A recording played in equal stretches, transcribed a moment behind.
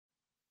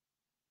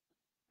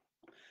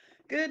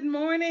Good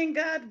morning.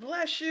 God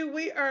bless you.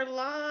 We are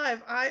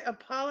live. I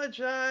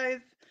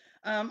apologize.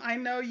 I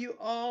know you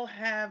all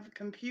have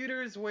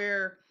computers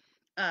where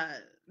uh,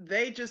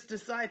 they just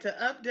decide to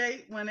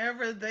update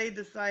whenever they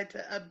decide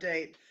to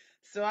update.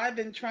 So I've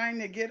been trying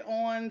to get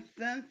on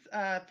since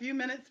a few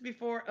minutes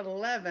before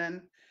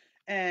 11,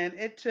 and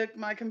it took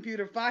my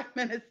computer 5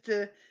 minutes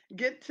to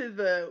get to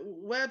the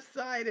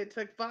website. It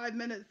took 5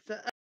 minutes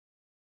to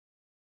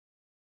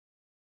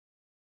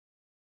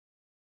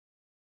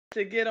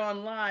get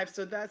on live.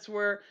 So that's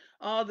where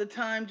all the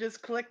time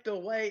just clicked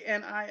away.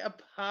 And I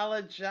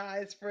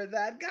apologize for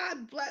that.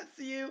 God bless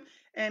you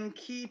and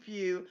keep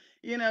you.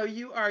 You know,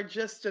 you are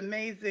just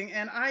amazing.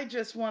 And I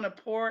just want to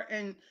pour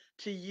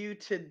into you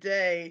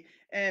today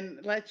and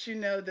let you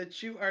know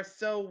that you are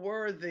so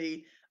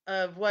worthy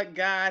of what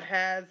God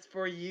has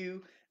for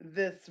you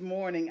this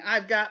morning.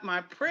 I've got my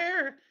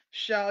prayer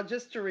shawl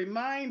just to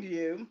remind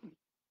you,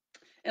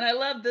 and I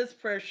love this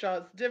prayer shawl.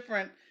 It's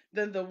different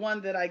than the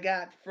one that I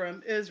got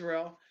from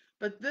Israel.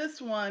 But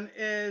this one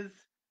is,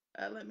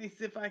 let me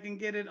see if I can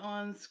get it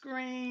on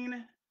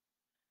screen.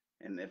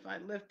 And if I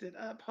lift it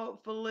up,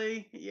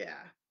 hopefully, yeah.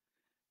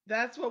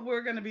 That's what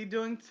we're going to be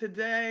doing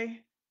today.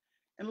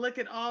 And look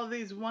at all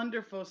these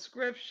wonderful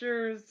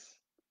scriptures.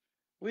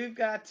 We've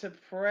got to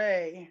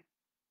pray.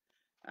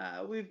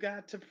 We've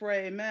got to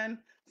pray. Amen.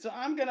 So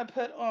I'm going to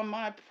put on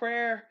my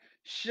prayer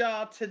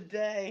shawl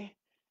today.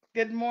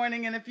 Good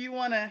morning. And if you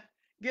want to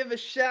give a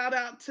shout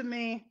out to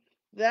me,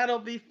 that'll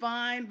be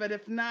fine. But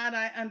if not,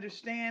 I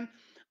understand.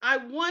 I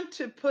want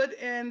to put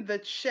in the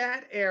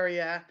chat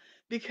area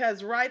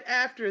because right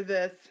after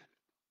this,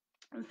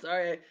 I'm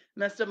sorry, I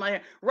messed up my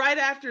hair. Right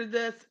after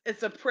this,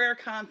 it's a prayer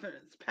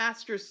conference.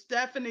 Pastor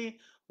Stephanie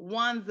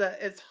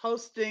Wanza is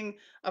hosting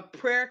a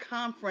prayer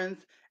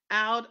conference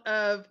out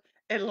of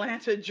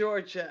Atlanta,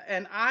 Georgia.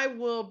 And I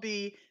will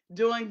be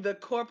doing the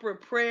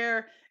corporate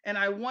prayer, and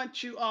I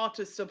want you all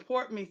to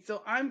support me.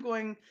 So I'm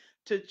going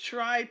to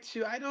try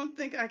to, I don't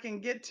think I can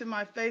get to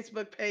my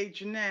Facebook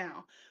page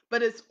now,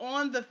 but it's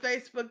on the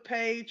Facebook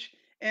page,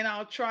 and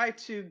I'll try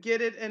to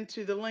get it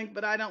into the link,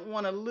 but I don't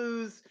want to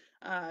lose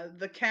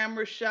the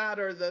camera shot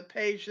or the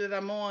page that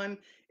I'm on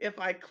if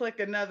I click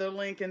another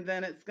link and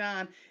then it's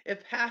gone.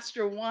 If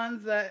Pastor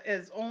Wanza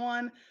is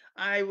on,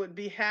 I would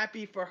be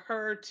happy for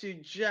her to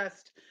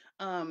just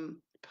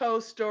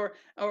post or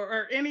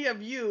any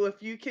of you, if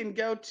you can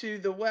go to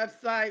the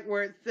website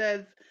where it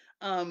says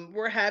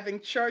we're having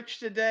church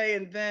today,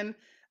 and then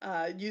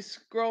you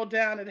scroll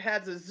down, it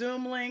has a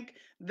Zoom link.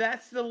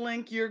 That's the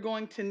link you're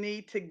going to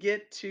need to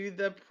get to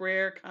the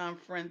prayer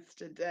conference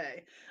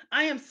today.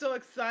 I am so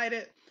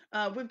excited.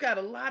 We've got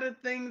a lot of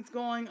things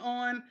going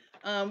on.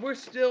 We're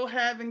still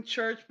having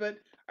church, but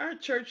our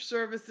church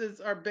services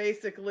are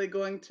basically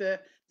going to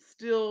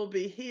still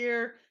be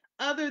here,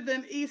 other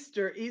than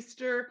Easter.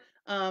 Easter,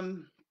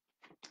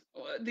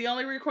 the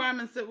only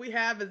requirements that we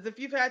have is if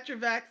you've had your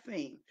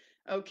vaccine,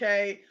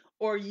 okay,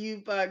 or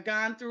you've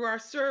gone through our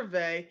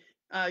survey,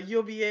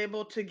 you'll be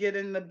able to get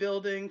in the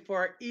building for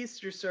our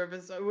Easter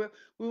service.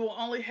 We will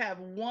only have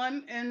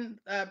one in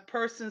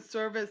person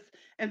service,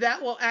 and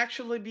that will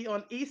actually be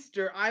on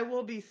Easter. I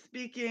will be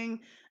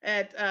speaking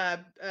at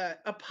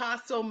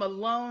Apostle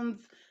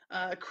Malone's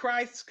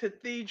Christ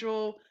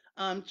Cathedral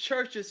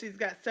churches. He's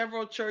got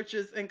several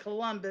churches in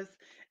Columbus,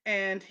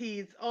 and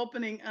he's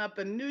opening up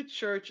a new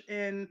church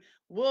in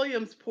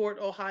Williamsport,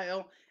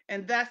 Ohio,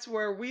 and that's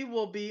where we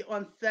will be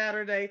on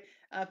Saturday,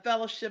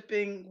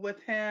 fellowshipping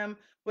with him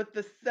with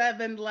the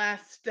seven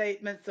last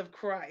statements of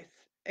Christ.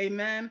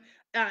 Amen.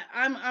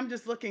 I'm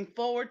just looking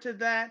forward to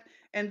that.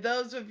 And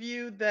those of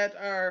you that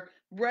are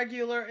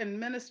regular in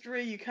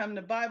ministry, you come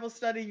to Bible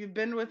study, you've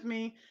been with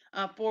me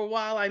for a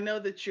while. I know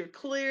that you're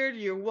cleared.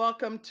 You're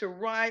welcome to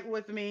ride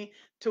with me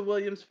to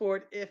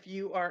Williamsport if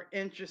you are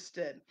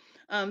interested.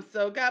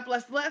 So God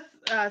bless.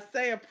 Let's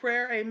say a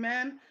prayer.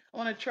 Amen. I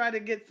want to try to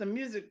get some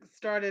music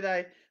started.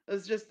 I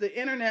was just the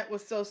internet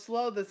was so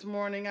slow this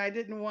morning. I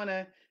didn't want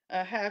to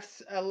have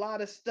a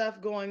lot of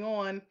stuff going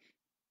on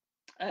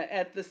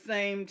at the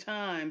same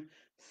time.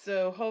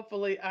 So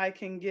hopefully I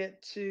can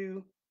get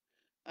to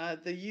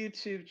the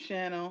YouTube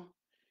channel.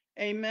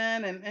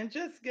 Amen. And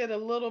just get a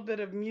little bit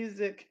of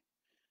music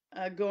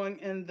going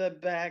in the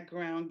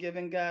background,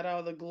 giving God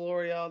all the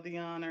glory, all the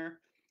honor,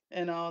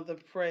 and all the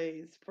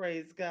praise.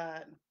 Praise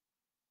God.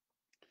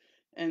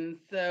 And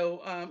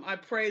so I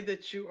pray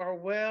that you are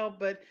well,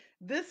 but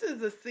this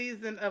is a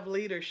season of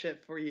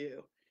leadership for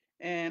you.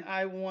 And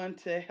I want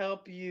to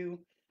help you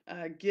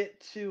get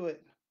to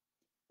it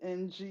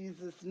in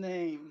Jesus'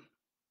 name.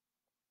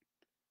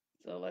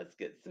 So let's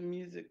get some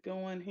music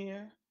going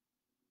here.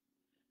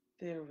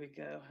 There we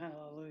go.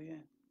 Hallelujah.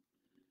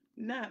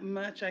 Not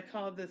much. I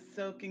call this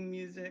soaking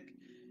music,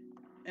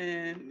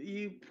 and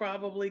you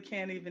probably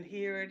can't even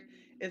hear it.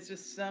 It's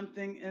just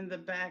something in the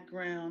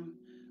background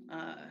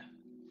uh,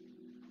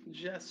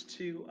 just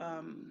to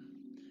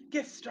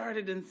get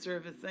started in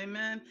service.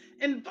 Amen.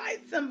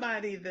 Invite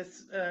somebody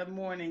this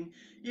morning.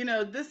 You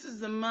know, this is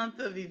the month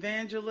of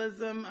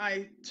evangelism.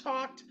 I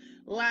talked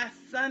last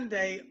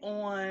Sunday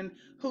on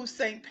who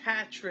St.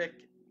 Patrick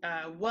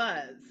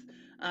was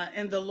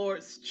in the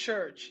Lord's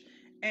church.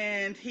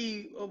 And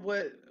he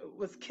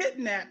was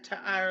kidnapped to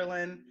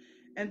Ireland.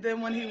 And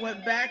then when he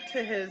went back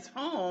to his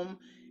home,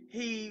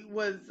 he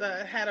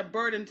had a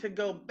burden to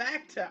go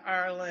back to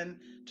Ireland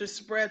to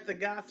spread the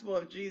gospel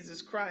of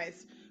Jesus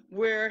Christ,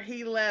 where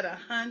he led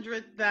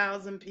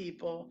 100,000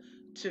 people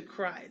to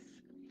Christ.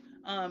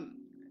 Um,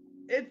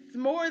 it's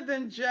more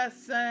than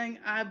just saying,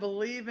 I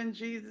believe in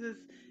Jesus.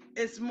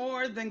 It's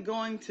more than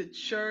going to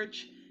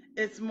church.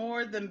 It's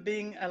more than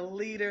being a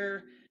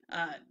leader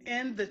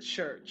in the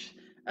church.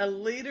 A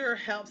leader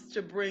helps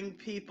to bring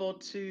people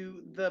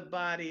to the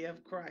body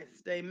of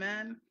Christ.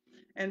 Amen.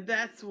 And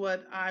that's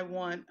what I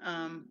want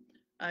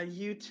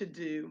you to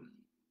do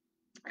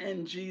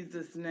in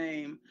Jesus'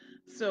 name.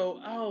 So,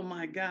 oh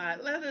my God,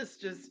 let us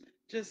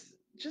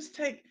just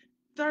take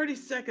 30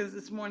 seconds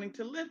this morning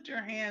to lift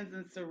your hands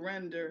and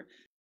surrender.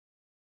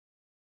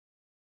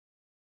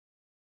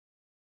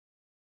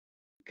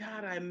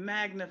 God, I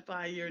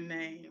magnify your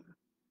name.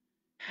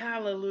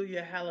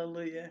 Hallelujah,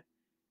 hallelujah.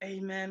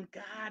 Amen.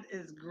 God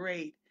is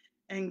great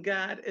and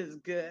God is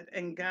good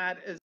and God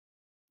is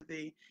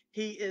worthy.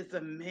 He is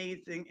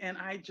amazing. And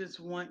I just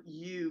want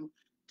you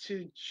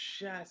to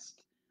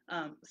just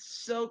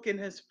soak in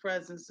his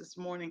presence this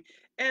morning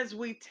as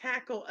we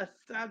tackle a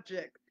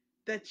subject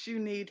that you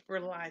need for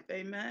life.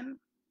 Amen.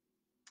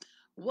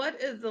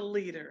 What is a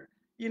leader?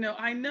 You know,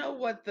 I know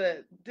what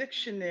the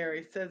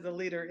dictionary says a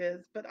leader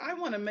is, but I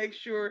want to make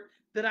sure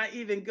that I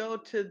even go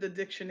to the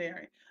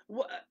dictionary.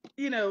 What,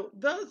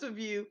 those of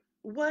you,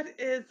 what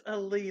is a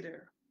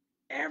leader?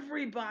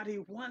 Everybody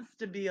wants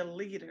to be a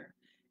leader,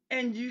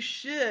 and you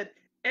should.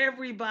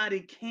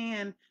 Everybody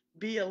can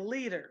be a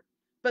leader,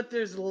 but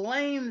there's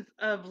lanes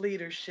of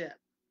leadership.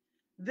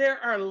 There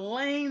are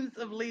lanes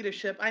of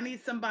leadership. I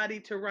need somebody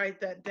to write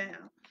that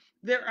down.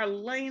 There are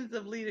lanes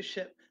of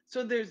leadership.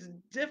 So there's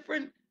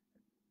different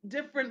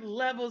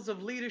levels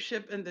of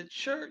leadership in the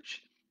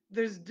church.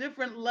 There's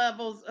different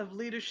levels of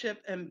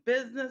leadership in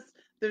business.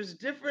 There's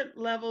different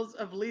levels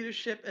of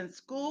leadership in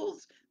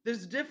schools.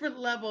 There's different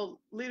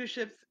level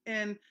leaderships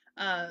in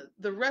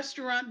the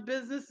restaurant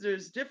business.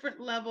 There's different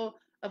level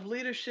of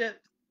leadership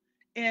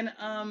in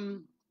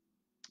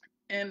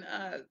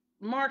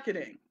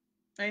marketing.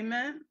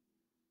 Amen.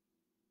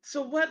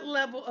 So, what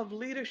level of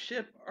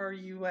leadership are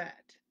you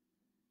at?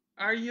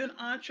 Are you an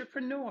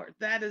entrepreneur?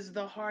 That is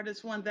the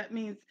hardest one. That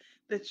means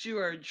that you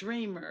are a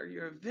dreamer,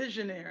 you're a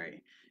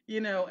visionary,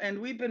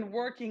 and we've been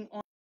working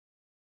on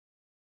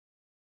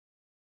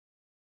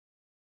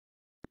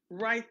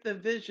write the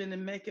vision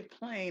and make it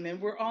plain. And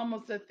we're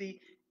almost at the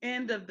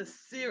end of the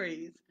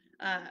series,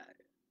 uh,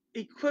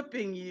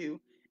 equipping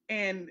you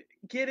and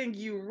getting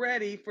you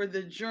ready for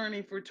the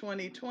journey for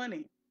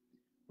 2020.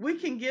 We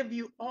can give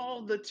you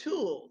all the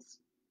tools.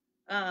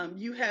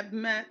 You have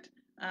met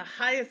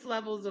highest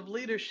levels of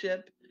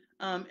leadership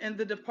in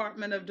the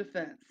Department of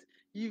Defense.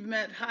 You've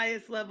met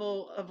highest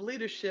level of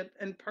leadership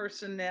in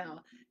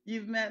personnel.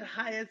 You've met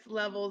highest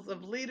levels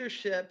of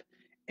leadership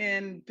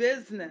in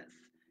business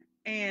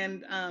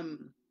and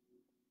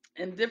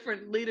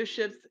different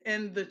leaderships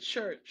in the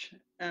church,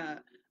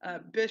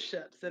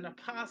 bishops and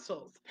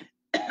apostles.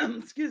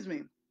 Excuse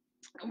me.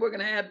 We're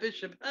going to have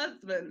Bishop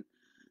Husband,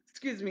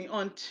 excuse me,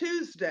 on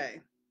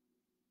Tuesday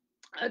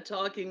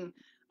talking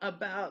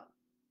about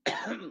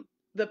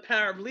the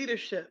power of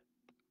leadership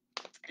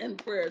and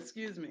prayer,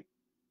 excuse me.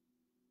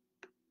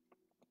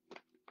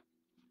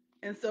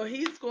 And so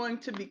he's going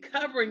to be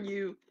covering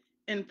you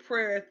in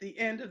prayer at the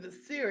end of the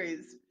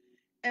series.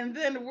 And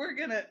then we're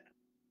going to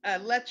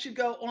let you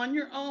go on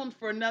your own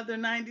for another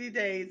 90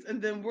 days,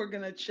 and then we're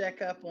going to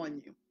check up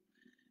on you.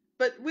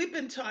 But we've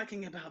been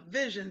talking about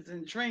visions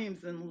and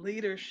dreams and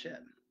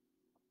leadership.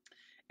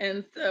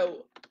 And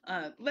so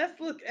let's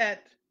look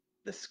at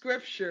the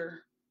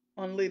scripture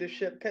on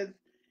leadership, because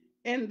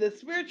in the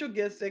spiritual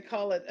gifts, they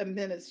call it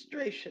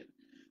administration,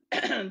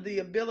 the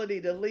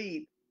ability to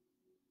lead.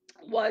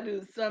 Why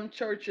do some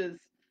churches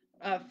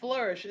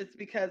flourish? It's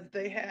because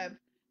they have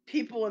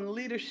people in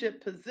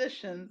leadership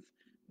positions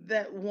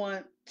that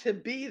want to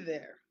be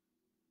there.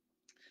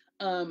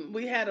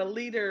 We had a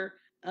leader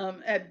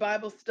at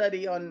Bible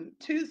study on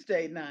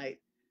Tuesday night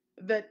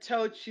that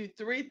taught you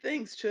three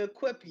things to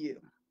equip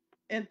you: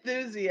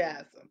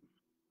 enthusiasm,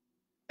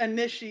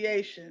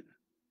 initiation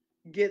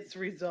gets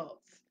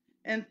results.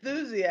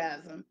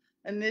 Enthusiasm,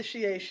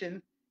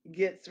 initiation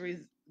gets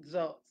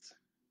results.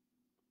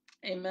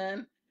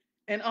 Amen.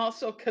 And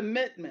also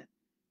commitment.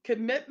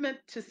 Commitment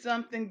to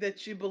something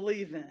that you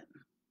believe in.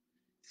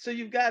 So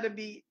you've got to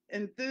be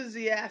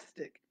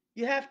enthusiastic.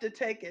 You have to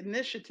take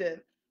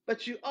initiative,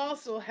 but you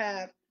also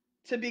have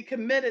to be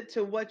committed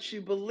to what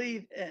you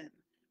believe in.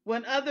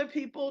 When other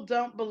people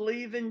don't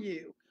believe in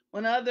you,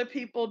 when other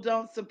people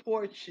don't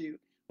support you,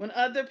 when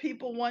other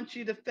people want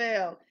you to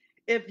fail,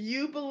 if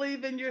you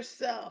believe in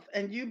yourself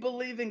and you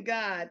believe in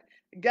God,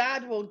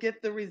 God will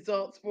get the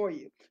results for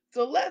you.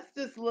 So let's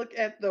just look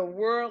at the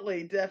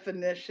worldly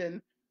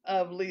definition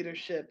of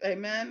leadership.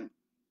 Amen.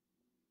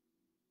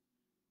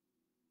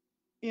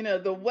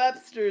 The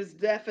Webster's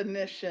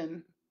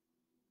definition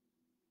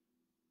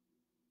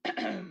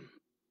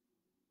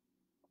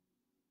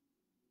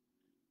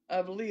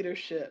of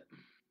leadership.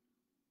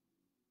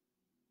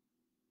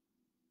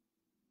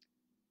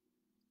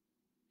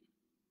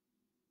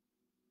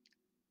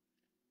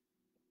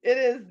 It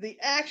is the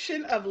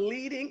action of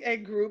leading a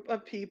group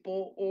of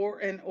people or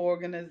an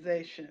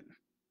organization.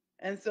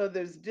 And so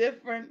there's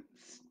different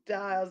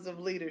styles of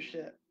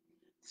leadership.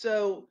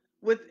 So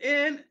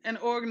within an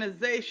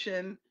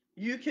organization,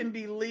 you can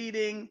be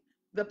leading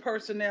the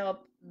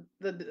personnel,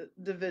 the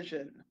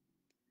division.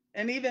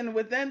 And even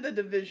within the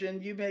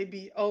division, you may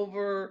be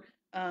over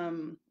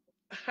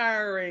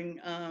hiring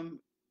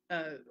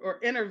or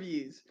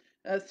interviews.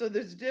 So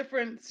there's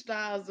different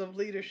styles of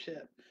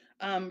leadership.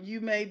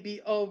 You may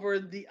be over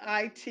the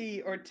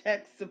IT or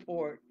tech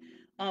support,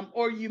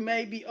 or you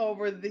may be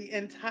over the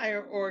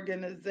entire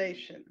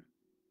organization.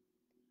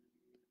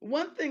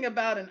 One thing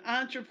about an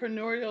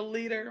entrepreneurial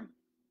leader,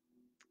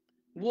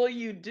 will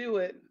you do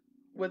it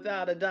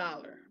without a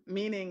dollar?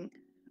 Meaning,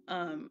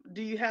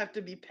 do you have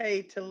to be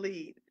paid to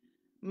lead?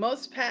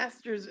 Most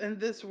pastors in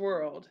this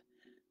world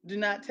do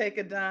not take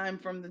a dime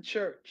from the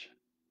church.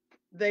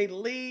 They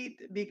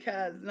lead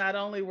because not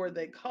only were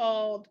they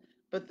called,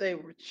 but they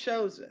were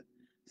chosen.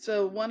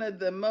 So, one of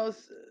the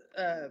most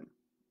uh,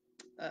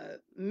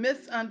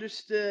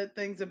 misunderstood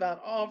things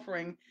about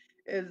offering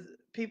is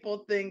people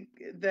think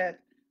that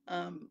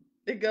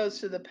it goes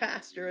to the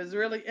pastor. Is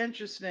really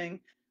interesting.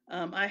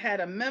 I had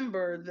a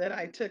member that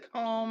I took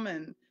home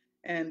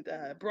and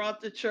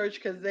brought to church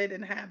because they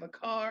didn't have a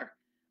car,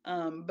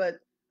 but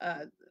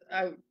uh,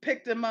 I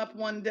picked them up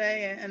one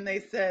day and they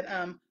said,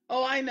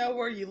 "Oh, I know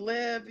where you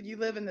live. You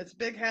live in this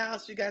big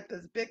house. You got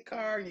this big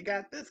car. You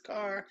got this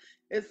car."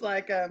 It's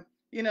like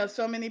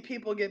so many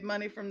people get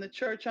money from the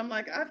church. I'm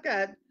like, I've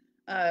got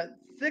uh,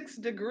 6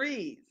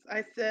 degrees.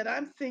 I said,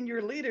 I'm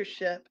senior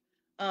leadership.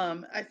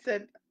 I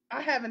said,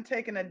 I haven't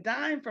taken a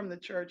dime from the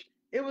church.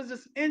 It was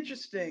just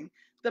interesting.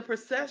 The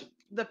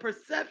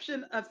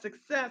perception of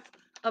success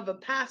of a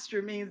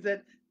pastor means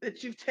that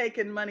you've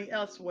taken money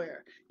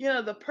elsewhere.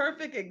 The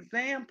perfect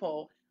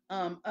example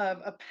of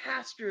a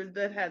pastor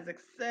that has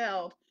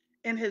excelled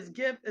in his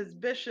gift is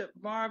Bishop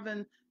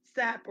Marvin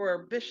Sapp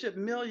or Bishop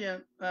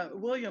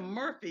William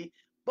Murphy.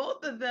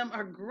 Both of them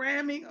are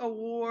Grammy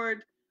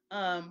Award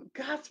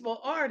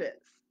gospel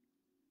artists,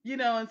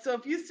 and so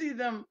if you see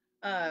them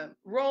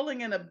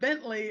rolling in a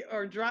Bentley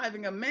or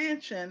driving a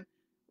mansion,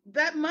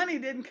 that money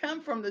didn't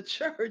come from the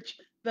church.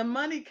 The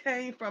money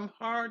came from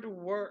hard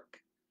work.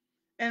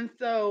 And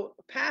so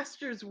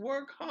pastors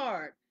work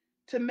hard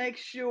to make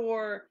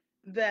sure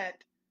that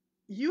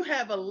you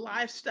have a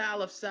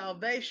lifestyle of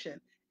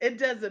salvation. It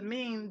doesn't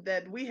mean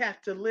that we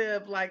have to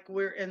live like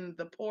we're in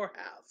the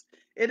poorhouse.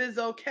 It is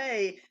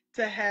okay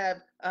to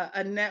have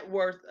a net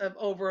worth of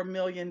over $1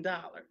 million.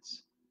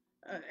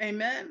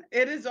 Amen.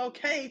 It is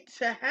okay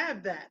to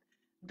have that.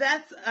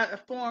 That's a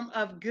form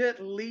of good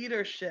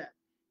leadership.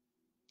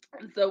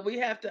 And so we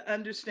have to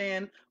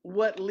understand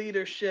what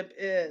leadership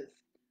is.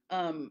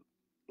 Um,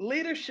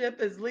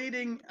 Leadership is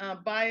leading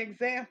by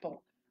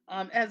example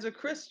as a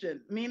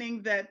Christian,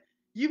 meaning that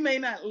you may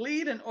not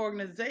lead an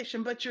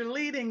organization, but you're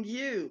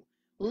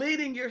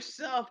leading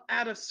yourself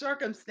out of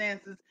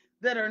circumstances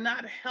that are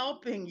not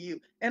helping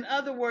you. In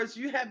other words,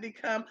 you have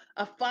become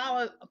a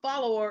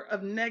follower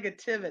of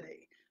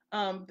negativity.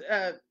 Um,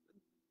 uh,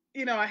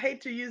 I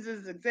hate to use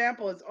this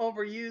example, it's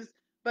overused,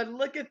 but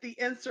look at the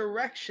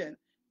insurrection.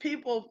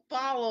 People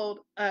followed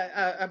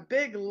a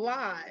big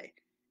lie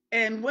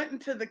and went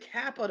into the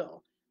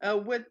Capitol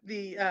with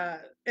the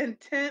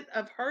intent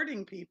of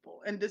hurting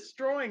people and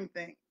destroying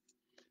things.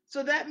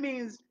 So that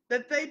means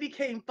that they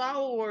became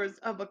followers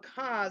of a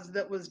cause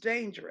that was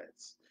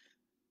dangerous.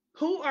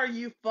 Who are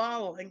you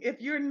following?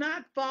 If you're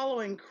not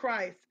following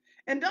Christ,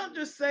 and don't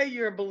just say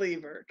you're a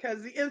believer,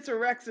 because the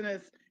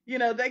insurrectionists,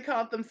 they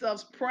called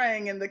themselves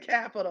praying in the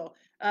Capitol.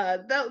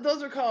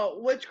 Those are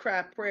called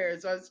witchcraft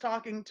prayers. I was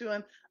talking to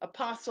an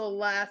apostle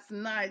last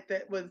night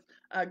that was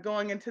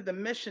going into the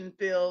mission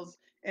fields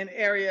in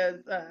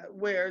areas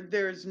where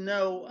there's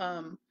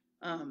no,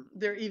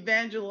 they're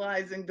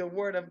evangelizing the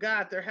word of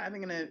God. They're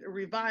having a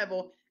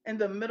revival in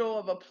the middle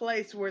of a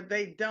place where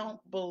they don't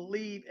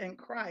believe in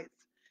Christ.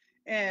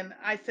 And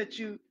I said,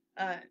 you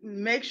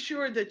make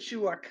sure that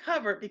you are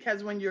covered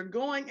because when you're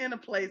going in a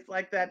place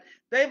like that,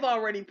 they've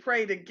already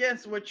prayed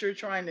against what you're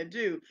trying to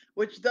do,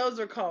 which those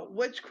are called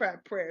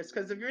witchcraft prayers.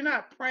 Because if you're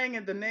not praying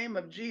in the name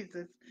of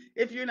Jesus,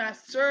 if you're not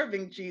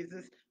serving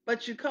Jesus,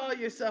 but you call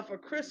yourself a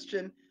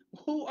Christian,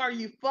 who are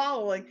you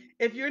following?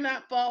 If you're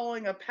not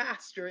following a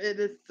pastor, it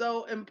is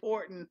so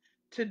important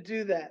to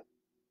do that.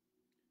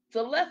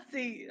 So let's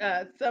see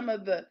some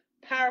of the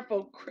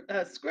powerful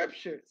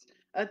scriptures.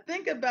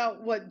 Think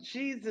about what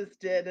Jesus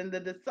did and the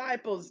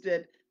disciples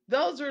did.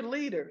 Those are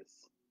leaders.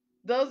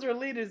 Those are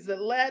leaders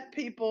that led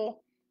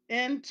people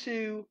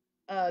into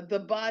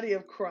the body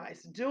of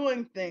Christ,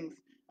 doing things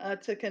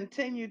to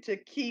continue to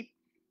keep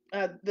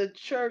the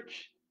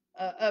church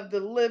of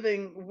the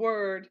living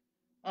word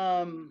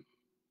um,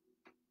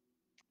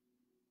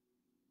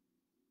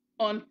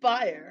 on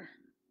fire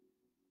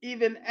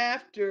even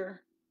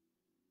after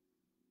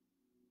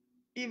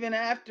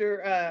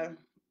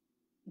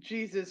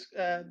Jesus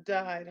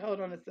died.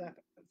 Hold on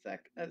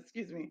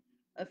excuse me,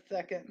 a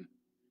second.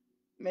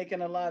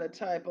 Making a lot of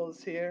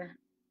typos here.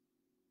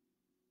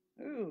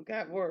 Ooh,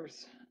 got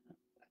worse.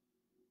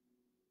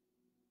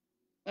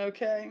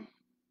 Okay,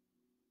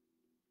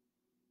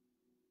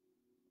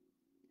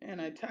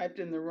 and I typed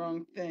in the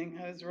wrong thing.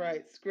 I was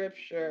right.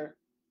 Scripture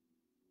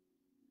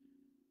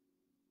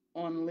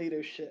on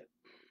leadership.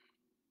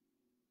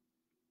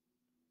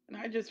 And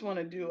I just want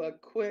to do a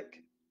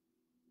quick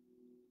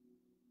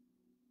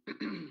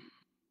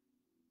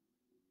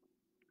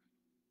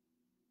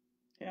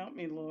help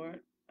me,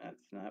 Lord. That's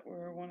not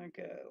where I want to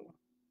go.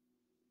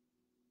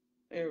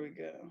 There we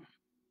go.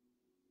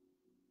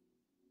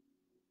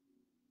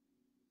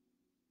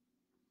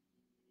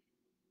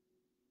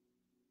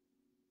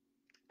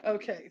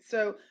 Okay,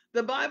 so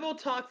the Bible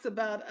talks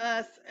about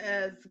us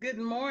as good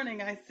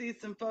morning. I see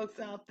some folks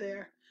out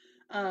there.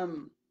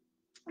 Um,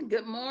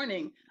 Good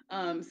morning.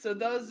 So,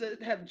 those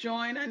that have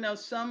joined, I know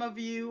some of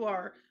you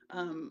are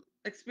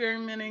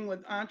experimenting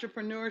with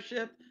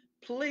entrepreneurship.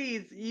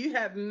 Please, you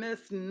have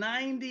missed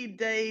 90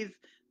 days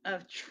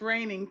of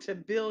training to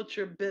build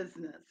your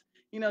business.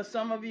 You know,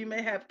 some of you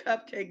may have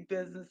cupcake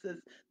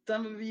businesses,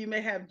 some of you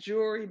may have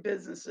jewelry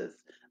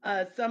businesses,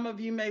 some of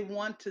you may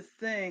want to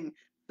sing,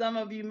 some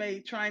of you may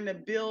trying to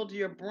build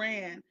your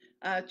brand.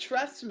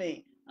 Trust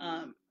me,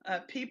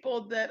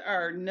 people that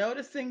are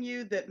noticing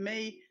you that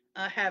may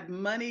have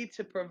money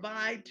to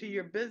provide to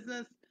your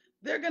business,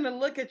 they're going to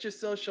look at your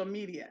social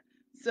media.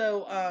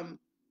 So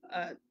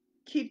uh,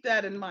 keep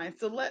that in mind.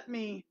 So let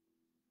me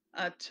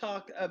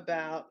talk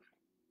about.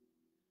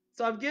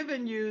 So I've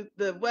given you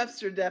the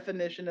Webster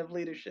definition of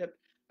leadership,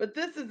 but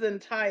this is in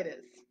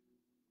Titus,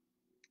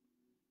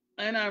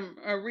 and I'm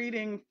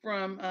reading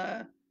from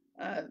uh,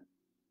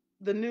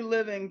 the New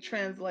Living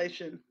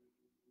Translation.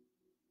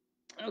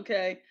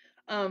 Okay.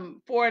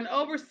 For an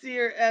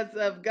overseer as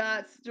of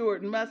God's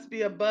steward must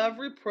be above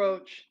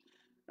reproach,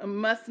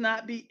 must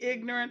not be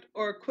ignorant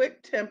or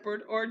quick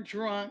tempered or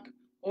drunk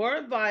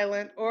or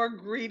violent or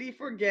greedy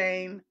for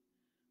gain,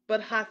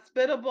 but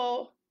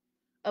hospitable,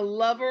 a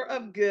lover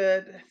of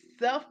good,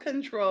 self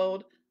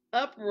controlled,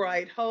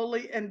 upright,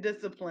 holy, and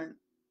disciplined.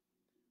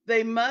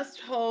 They must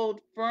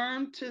hold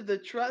firm to the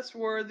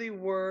trustworthy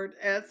word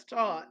as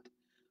taught,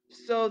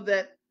 so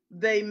that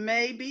they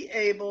may be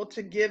able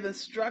to give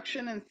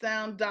instruction in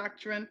sound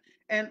doctrine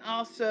and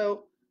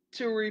also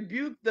to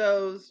rebuke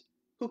those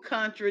who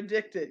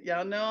contradict it.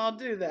 Y'all know I'll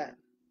do that.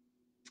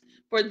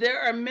 For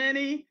there are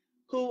many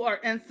who are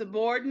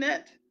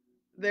insubordinate,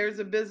 there's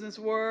a business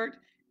word,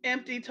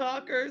 empty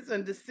talkers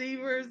and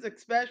deceivers,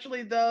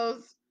 especially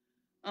those,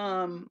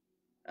 and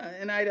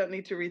I don't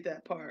need to read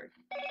that part.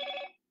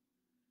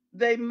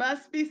 They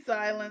must be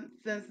silent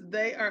since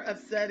they are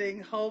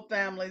upsetting whole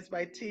families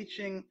by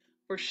teaching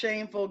for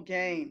shameful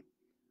gain.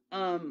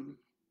 Um,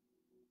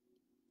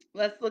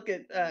 let's look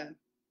at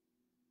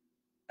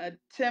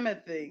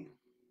Timothy.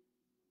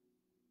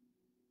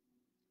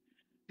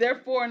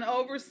 Therefore, an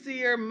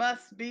overseer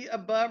must be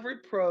above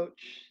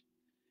reproach.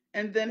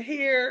 And then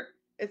here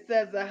it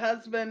says a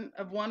husband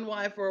of one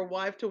wife or a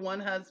wife to one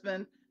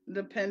husband,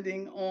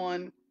 depending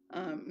on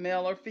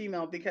male or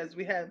female, because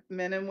we have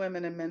men and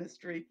women in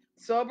ministry.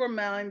 Sober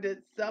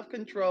minded, self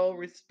controlled,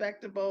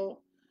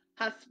 respectable,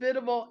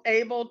 hospitable,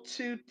 able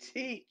to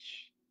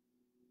teach.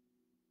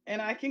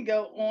 And I can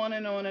go on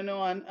and on and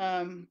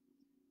on.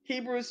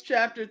 Hebrews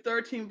chapter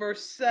 13,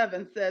 verse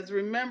 7 says,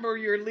 remember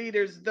your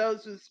leaders,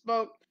 those who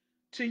spoke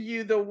to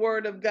you the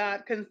word of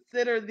God.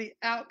 Consider the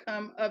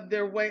outcome of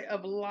their way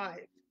of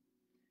life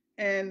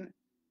and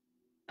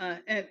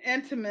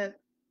intimate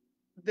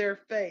their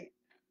faith.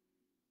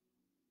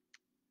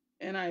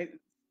 And I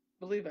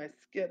believe I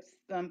skipped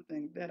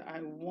something that I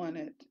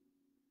wanted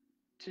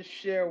to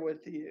share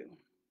with you.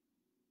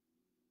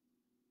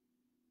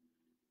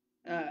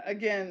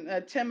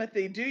 Again,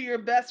 Timothy, do your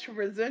best to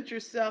present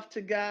yourself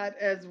to God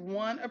as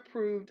one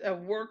approved, a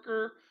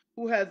worker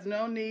who has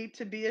no need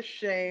to be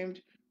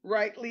ashamed,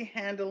 rightly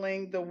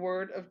handling the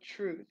word of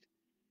truth.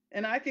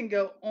 And I can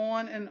go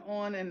on and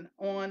on and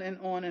on and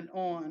on and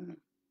on.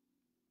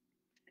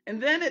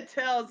 And then it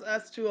tells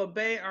us to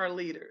obey our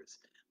leaders.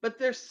 But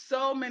there's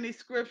so many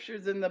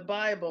scriptures in the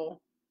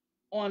Bible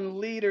on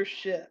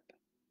leadership.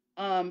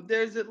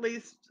 There's at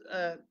least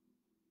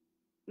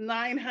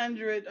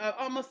 900,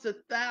 almost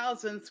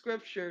 1,000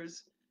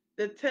 scriptures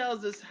that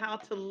tells us how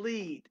to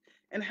lead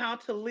and how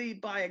to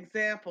lead by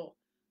example.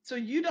 So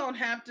you don't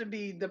have to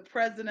be the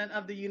president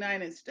of the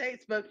United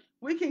States, but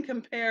we can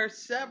compare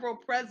several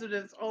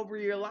presidents over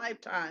your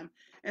lifetime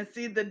and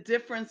see the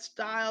different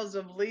styles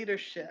of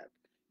leadership.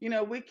 You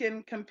know, we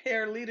can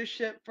compare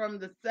leadership from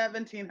the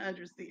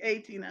 1700s, the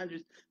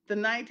 1800s, the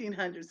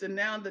 1900s, and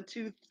now the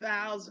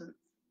 2000s.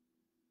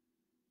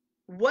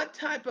 What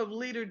type of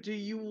leader do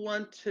you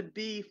want to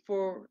be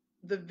for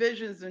the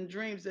visions and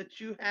dreams that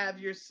you have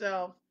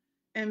yourself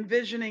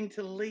envisioning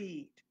to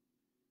lead?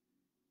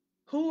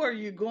 Who are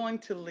you going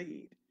to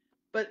lead?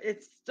 but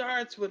it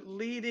starts with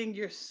leading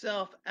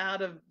yourself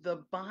out of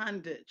the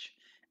bondage.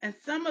 And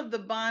some of the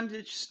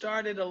bondage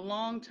started a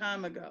long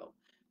time ago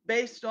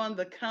based on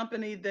the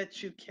company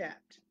that you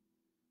kept.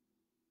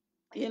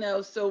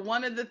 So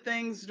one of the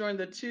things during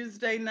the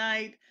Tuesday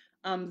night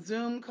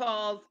Zoom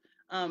calls,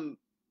 um,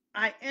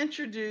 I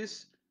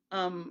introduce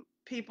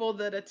people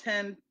that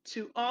attend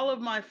to all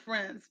of my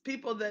friends,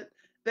 people that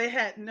they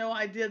had no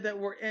idea that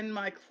were in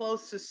my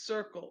closest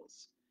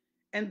circles.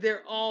 And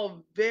they're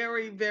all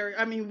very, very,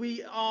 I mean,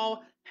 we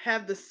all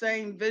have the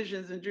same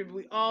visions and dreams.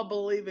 We all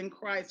believe in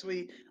Christ.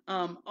 We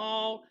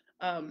all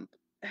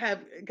have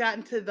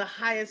gotten to the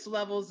highest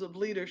levels of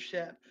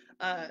leadership.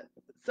 Uh,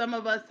 some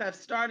of us have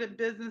started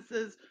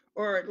businesses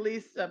or at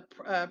least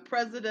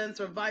presidents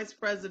or vice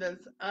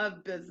presidents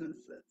of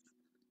businesses.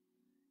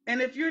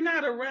 And if you're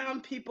not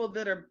around people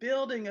that are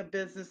building a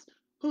business,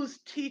 who's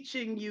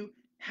teaching you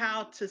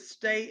how to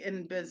stay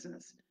in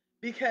business?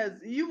 Because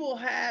you will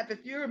have,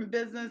 if you're in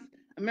business,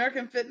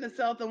 American Fitness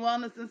Health and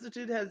Wellness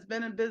Institute has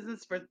been in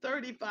business for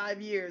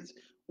 35 years,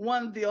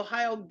 won the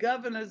Ohio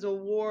Governor's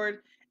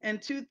Award in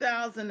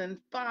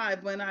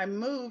 2005 when I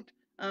moved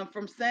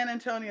from San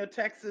Antonio,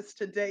 Texas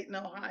to Dayton,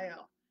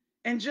 Ohio,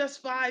 in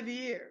just 5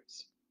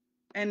 years.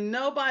 And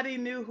nobody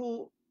knew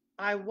who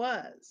I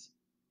was.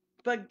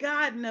 But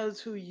God knows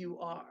who you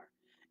are.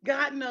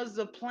 God knows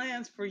the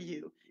plans for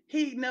you.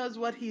 He knows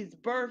what He's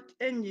birthed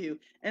in you.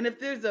 And if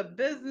there's a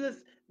business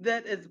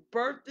that is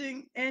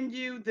birthing in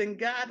you, then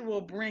God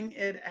will bring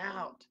it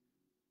out.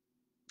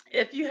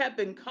 If you have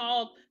been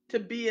called to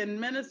be in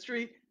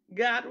ministry,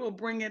 God will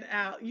bring it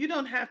out. You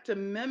don't have to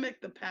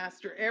mimic the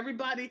pastor.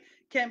 Everybody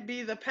can't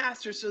be the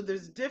pastor. So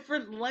there's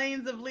different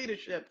lanes of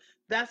leadership.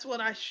 That's what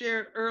I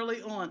shared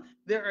early on.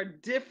 There are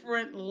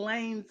different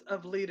lanes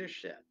of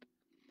leadership.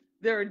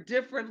 There are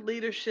different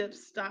leadership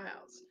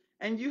styles,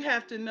 and you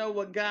have to know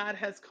what God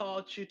has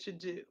called you to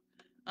do.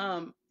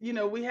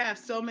 We have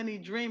so many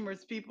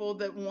dreamers, people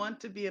that want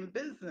to be in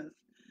business,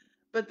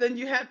 but then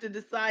you have to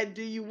decide,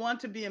 do you want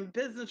to be in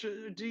business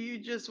or do you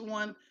just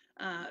want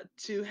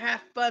to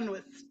have fun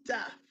with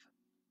stuff?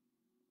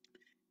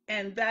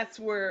 And that's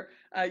where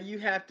you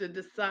have to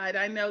decide.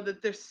 I know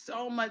that there's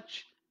so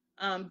much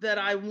that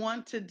I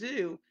want to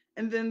do,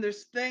 and then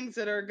there's things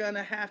that are going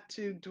to have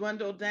to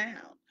dwindle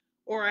down,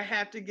 or I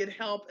have to get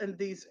help in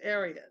these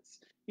areas.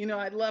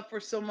 I'd love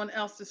for someone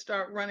else to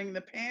start running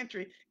the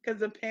pantry because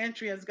the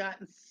pantry has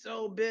gotten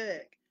so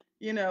big.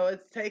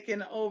 It's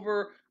taken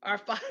over our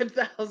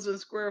 5,000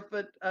 square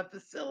foot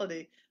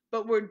facility,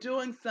 but we're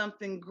doing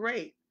something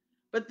great.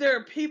 But there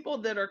are people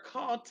that are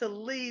called to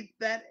lead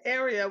that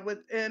area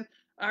within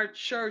our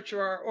church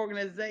or our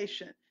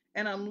organization,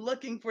 and I'm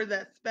looking for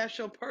that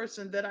special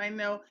person that I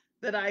know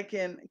that I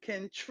can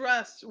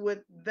trust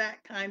with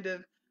that kind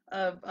of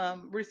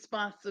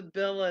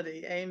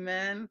responsibility.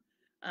 Amen.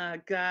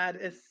 God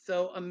is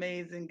so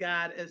amazing.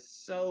 God is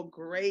so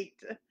great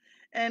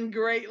and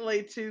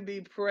greatly to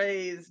be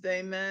praised.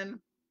 Amen.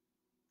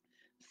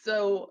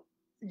 So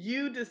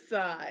you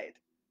decide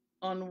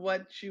on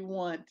what you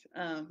want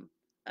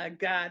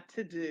God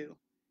to do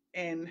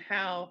and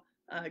how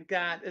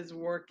God is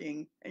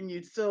working in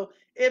you. So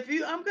if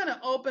you, I'm going to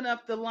open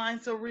up the line.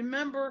 So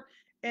remember,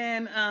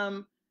 in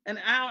an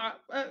hour,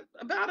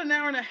 about an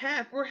hour and a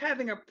half, we're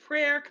having a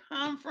prayer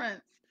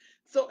conference.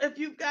 So if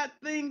you've got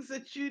things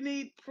that you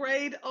need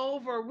prayed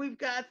over, we've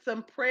got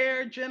some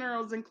prayer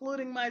generals,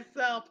 including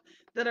myself,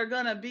 that are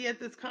going to be at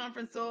this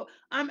conference. So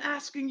I'm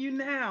asking you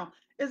now,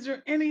 is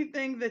there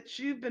anything that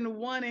you've been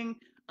wanting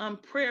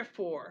prayer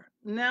for?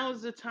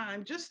 Now's the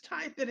time. Just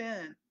type it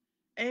in.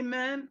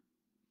 Amen.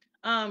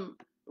 Um,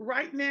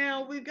 right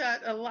now, we've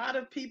got a lot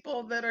of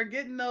people that are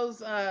getting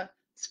those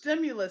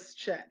stimulus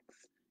checks.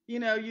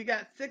 You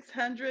got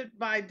 600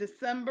 by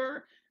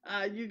December.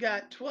 You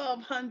got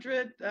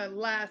 1,200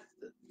 last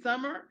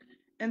summer,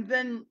 and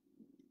then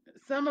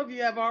some of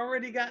you have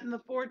already gotten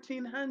the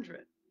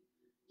 1,400.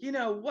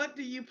 What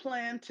do you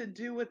plan to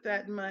do with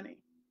that money?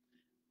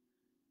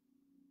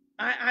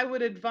 I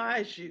would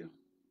advise you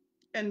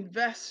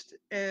invest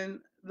in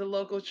the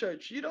local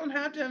church. You don't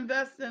have to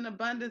invest in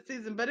abundant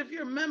season, but if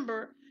you're a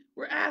member,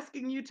 we're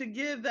asking you to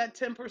give that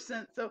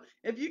 10%. So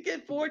if you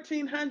get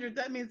 1,400,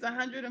 that means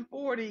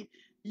 140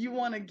 you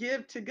want to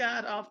give to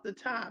God off the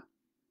top.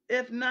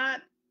 If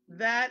not,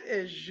 that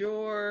is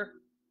your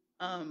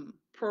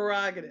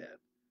prerogative,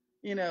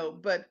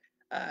 but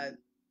uh,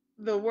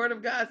 the word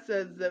of God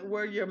says that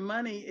where your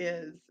money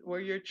is, where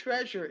your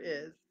treasure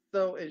is,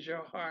 so is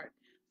your heart.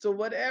 So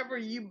whatever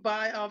you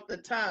buy off the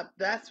top,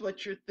 that's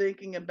what you're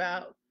thinking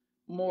about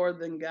more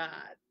than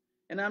God.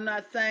 And I'm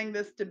not saying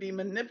this to be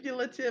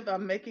manipulative.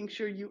 I'm making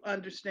sure you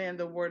understand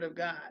the word of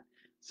God.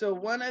 So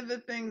one of the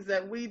things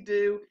that we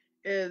do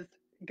is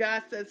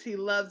God says he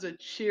loves a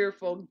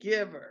cheerful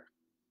giver,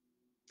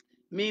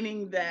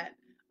 meaning that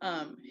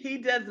he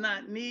does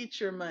not need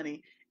your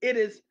money. It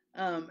is,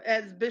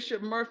 as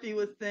Bishop Murphy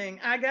was saying,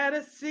 I got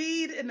a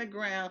seed in the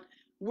ground.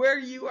 Where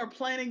you are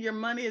planting your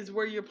money is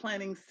where you're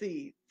planting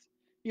seeds.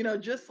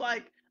 Just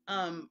like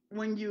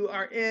when you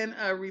are in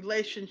a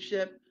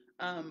relationship,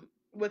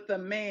 with a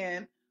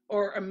man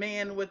or a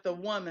man with a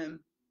woman,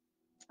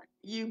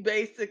 you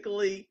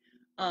basically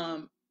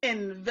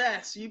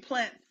invest, you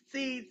plant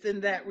seeds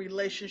in that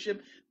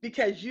relationship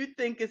because you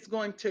think it's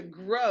going to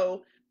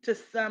grow to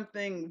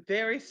something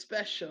very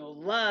special,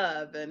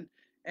 love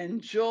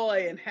and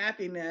joy and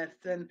happiness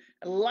and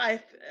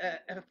life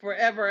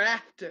forever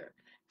after.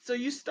 So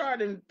you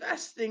start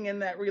investing in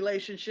that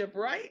relationship,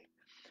 right?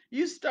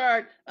 You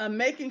start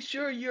making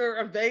sure you're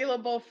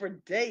available for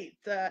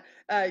dates.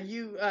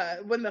 You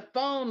when the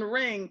phone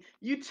ring,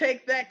 you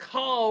take that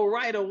call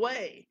right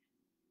away.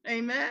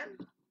 Amen.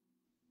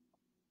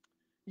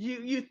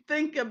 You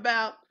think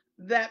about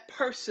that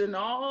person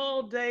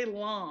all day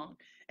long.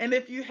 And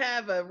if you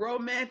have a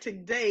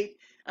romantic date,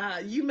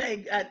 you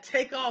may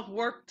take off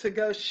work to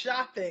go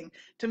shopping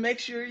to make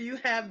sure you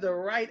have the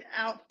right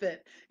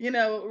outfit. You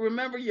know,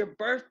 remember your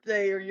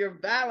birthday or your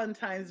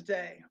Valentine's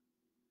Day.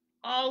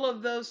 All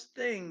of those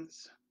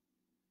things,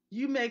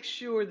 you make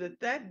sure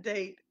that that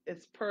date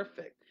is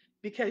perfect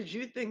because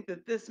you think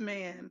that this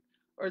man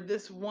or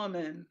this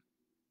woman.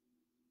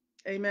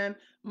 Amen.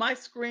 My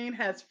screen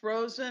has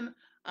frozen.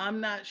 I'm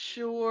not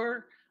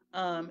sure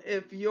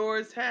if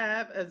yours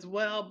have as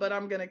well, but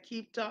I'm going to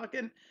keep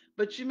talking.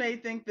 But you may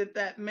think that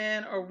that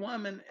man or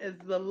woman is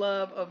the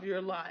love of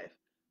your life.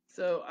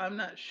 So I'm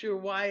not sure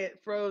why it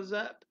froze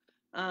up,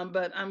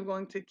 but I'm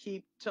going to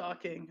keep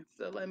talking.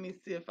 So let me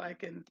see if I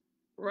can,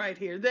 right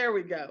here. There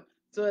we go.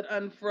 So it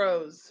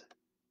unfroze.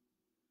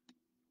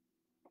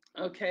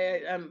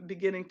 Okay, I'm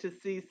beginning to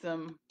see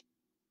some.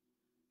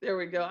 There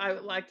we go. I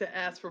would like to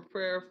ask for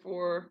prayer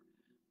for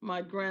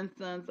my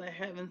grandsons. I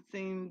haven't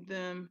seen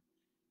them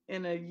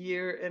in a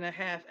year and a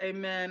half.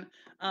 Amen.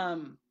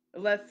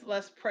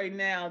 Let's pray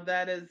now.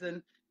 That is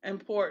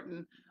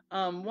important.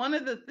 One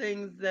of the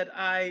things that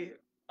I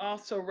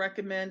also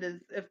recommend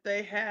is if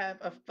they have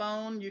a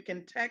phone, you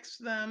can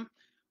text them,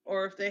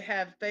 or if they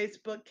have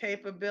Facebook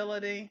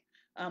capability.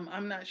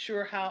 I'm not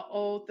sure how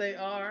old they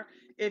are.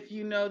 If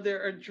you know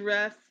their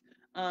address,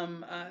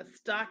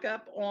 stock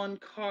up on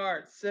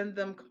cards, send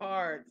them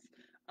cards.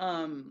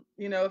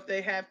 You know, if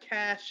they have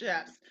cash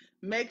apps,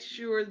 make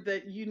sure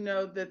that you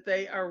know that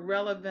they are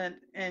relevant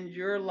in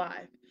your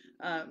life.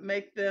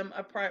 Make them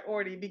a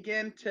priority.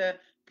 Begin to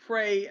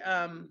pray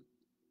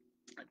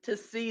to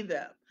see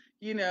them,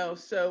 you know,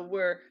 so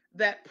where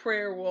that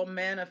prayer will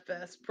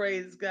manifest.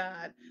 Praise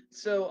God.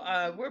 So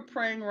we're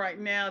praying right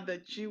now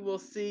that you will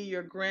see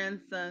your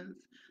grandsons.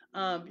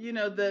 You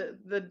know,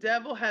 the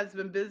devil has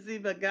been busy,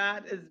 but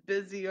God is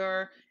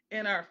busier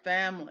in our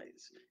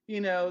families. You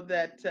know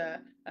that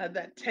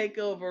that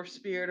takeover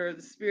spirit or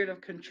the spirit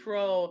of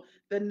control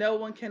that no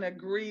one can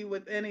agree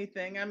with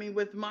anything. I mean,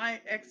 with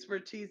my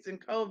expertise in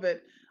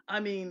COVID, I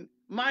mean,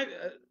 my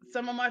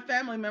some of my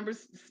family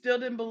members still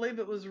didn't believe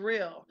it was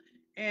real,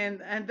 and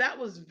that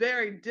was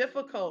very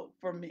difficult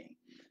for me.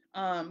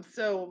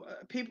 So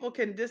people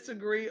can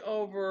disagree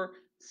over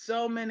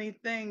so many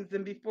things,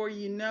 and before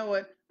you know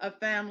it, a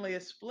family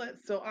is split.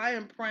 So I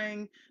am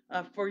praying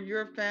for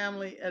your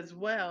family as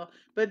well.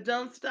 But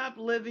don't stop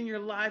living your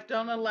life.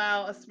 Don't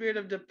allow a spirit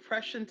of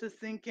depression to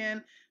sink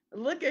in.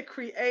 Look at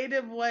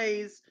creative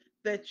ways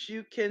that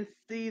you can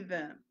see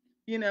them.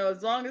 You know,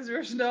 as long as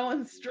there's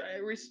no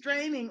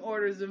restraining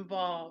orders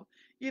involved,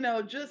 you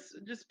know,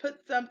 just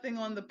put something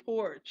on the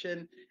porch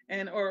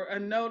and or a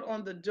note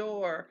on the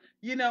door,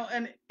 you know.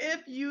 And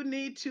if you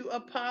need to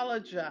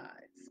apologize,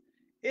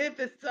 if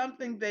it's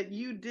something that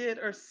you did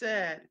or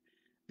said,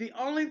 the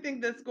only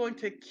thing that's going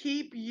to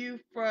keep you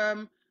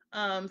from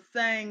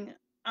saying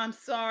I'm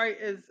sorry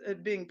is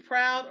being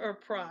proud or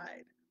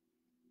pride.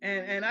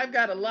 And I've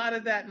got a lot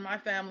of that in my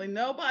family.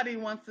 Nobody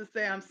wants to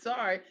say I'm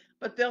sorry,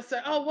 but they'll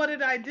say, "Oh, what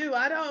did I do?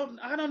 I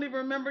don't even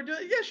remember doing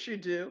it." Yes, you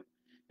do.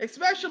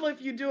 Especially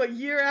if you do it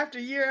year after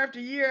year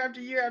after year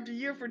after year after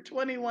year for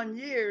 21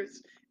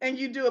 years and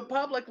you do it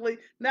publicly.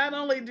 Not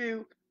only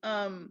do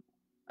um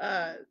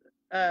uh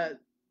uh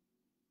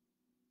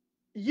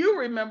you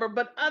remember,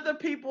 but other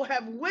people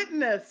have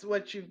witnessed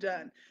what you've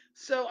done.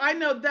 So I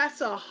know that's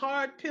a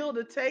hard pill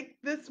to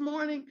take this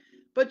morning,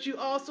 but you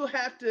also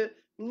have to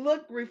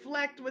look,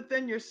 reflect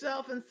within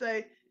yourself and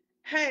say,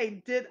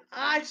 hey, did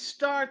I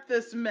start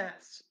this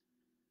mess?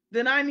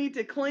 Then I need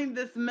to clean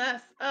this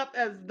mess up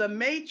as the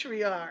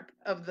matriarch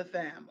of the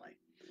family.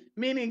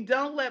 Meaning,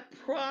 don't let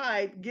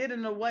pride get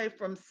in the way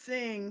from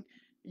seeing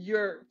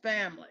your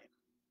family.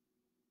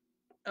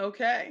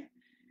 Okay?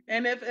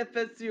 And if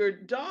it's your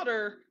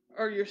daughter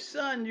or your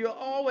son, you'll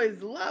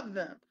always love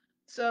them.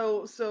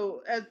 So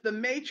as the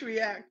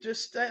matriarch,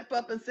 just step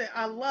up and say,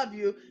 I love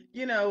you,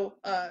 you know,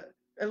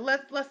 and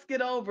let's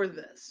get over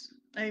this.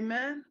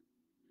 Amen.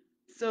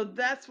 So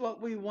that's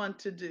what we want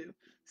to do.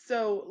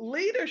 So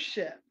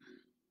leadership.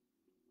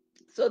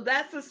 So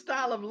that's a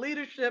style of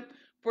leadership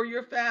for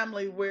your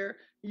family where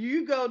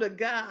you go to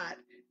God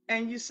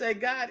and you say,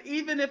 God,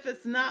 even if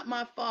it's not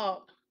my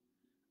fault,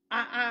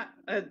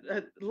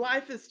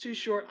 life is too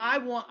short. I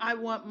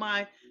want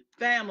my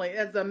family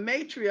as a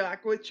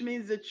matriarch, which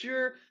means that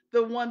you're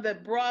the one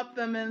that brought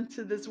them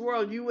into this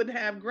world. You would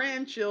have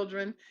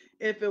grandchildren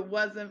if it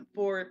wasn't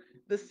for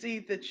the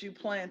seed that you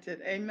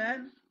planted.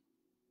 Amen.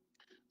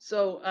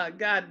 So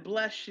God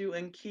bless you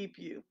and keep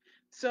you.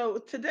 So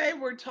today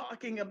we're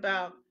talking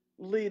about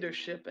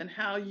leadership and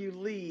how you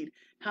lead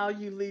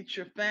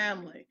your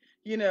family.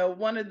 You know,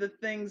 one of the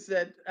things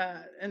that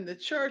in the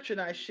church, and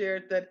I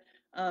shared that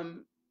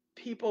um,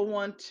 people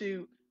want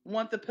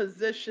the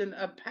position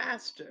of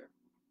pastor,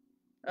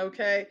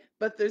 okay?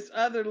 But there's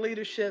other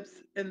leaderships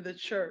in the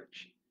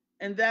church,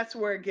 and that's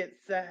where it gets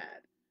sad.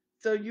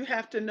 So you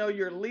have to know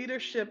your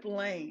leadership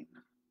lane.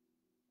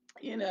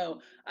 You know,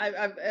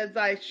 I've as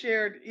I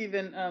shared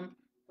even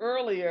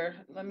earlier.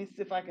 Let me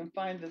see if I can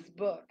find this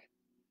book.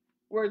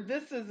 Where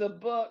this is a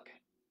book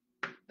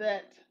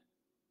that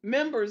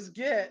members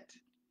get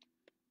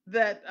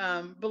that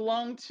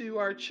belong to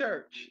our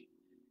church.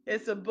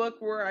 It's a book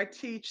where I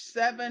teach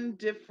 7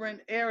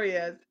 different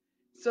areas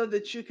so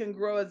that you can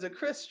grow as a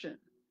Christian.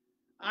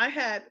 I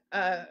had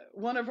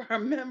one of our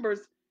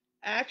members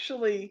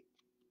actually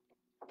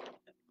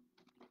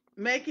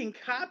making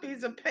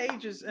copies of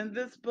pages in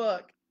this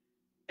book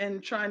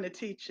and trying to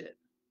teach it.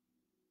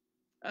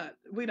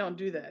 We don't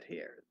do that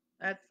here.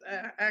 That's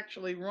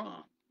actually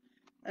wrong.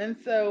 And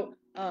so,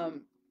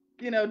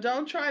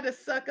 don't try to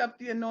suck up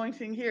the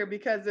anointing here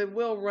because it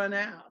will run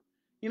out.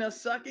 You know,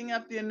 sucking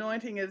up the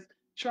anointing is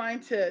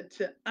trying to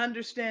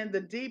understand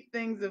the deep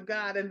things of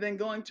God and then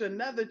going to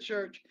another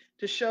church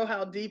to show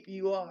how deep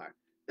you are.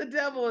 The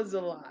devil is a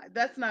lie.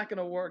 That's not going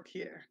to work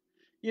here.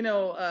 You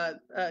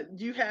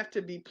have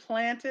to be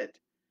planted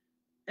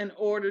in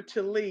order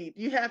to lead.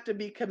 You have to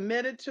be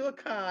committed to a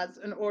cause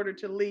in order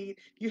to lead.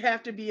 You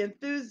have to be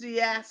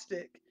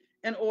enthusiastic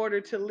in order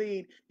to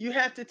lead. You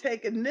have to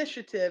take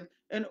initiative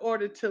in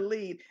order to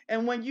lead.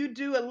 And when you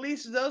do at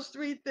least those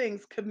 3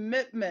 things,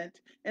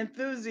 commitment,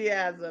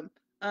 enthusiasm,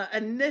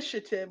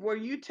 initiative, where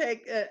you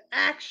take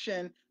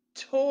action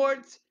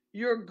towards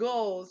your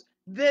goals,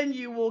 then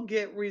you will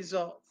get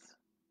results.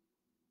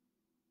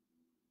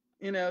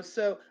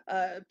 So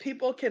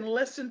people can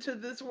listen to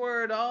this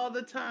word all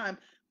the time,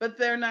 but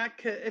they're not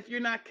if you're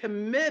not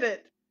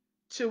committed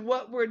to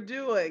what we're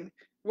doing,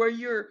 where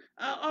you're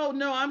oh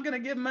no, I'm going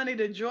to give money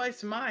to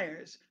Joyce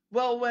Myers.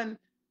 Well, when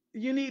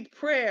you need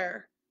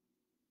prayer,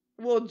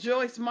 will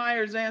Joyce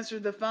Myers answer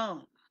the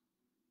phone?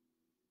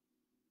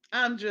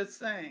 I'm just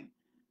saying.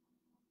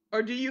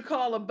 Or do you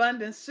call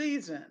abundant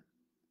season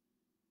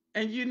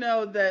and you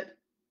know that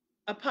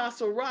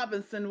Apostle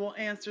Robinson will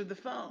answer the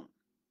phone?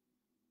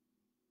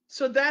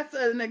 So that's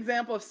an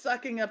example of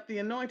sucking up the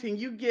anointing.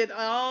 You get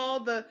all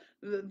the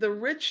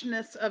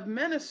richness of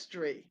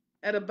ministry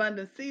at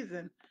Abundant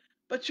Season,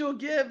 but you'll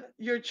give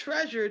your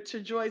treasure to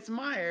Joyce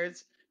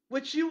Myers,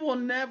 which you will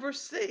never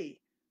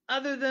see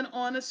other than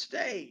on a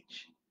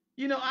stage.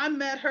 You know, I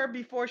met her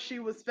before she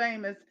was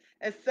famous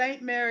at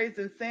St. Mary's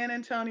in San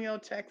Antonio,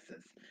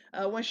 Texas,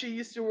 when she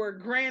used to wear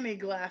granny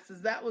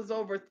glasses. That was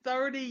over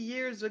 30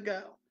 years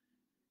ago.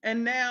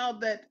 And now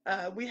that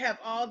we have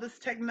all this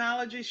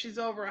technology, she's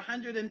over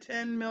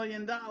 $110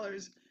 million.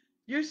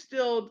 You're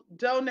still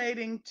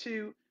donating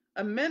to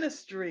a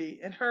ministry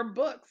and her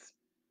books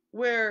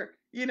where,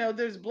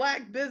 there's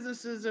black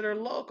businesses that are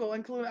local,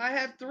 including I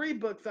have 3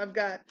 books. I've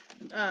got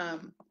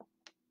um,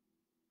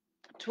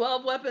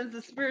 12 Weapons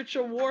of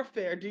Spiritual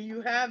Warfare. Do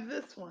you have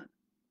this one?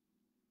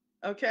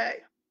 Okay.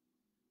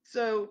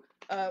 So,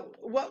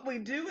 what we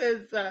do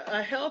is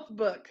a health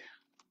book.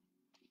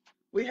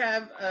 We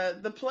have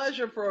the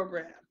Pleasure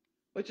Program,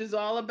 which is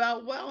all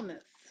about wellness.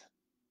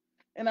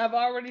 And I've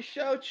already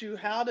showed you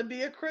how to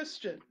be a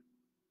Christian.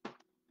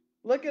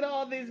 Look at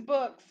all these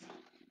books.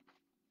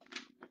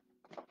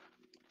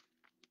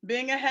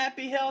 Being a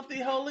happy,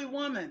 healthy, holy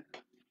woman.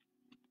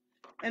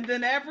 And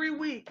then every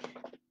week,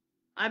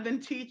 I've been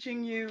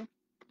teaching you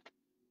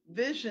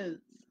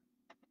visions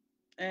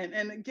and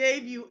it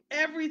gave you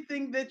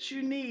everything that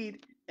you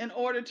need in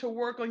order to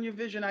work on your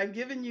vision. I've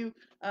given you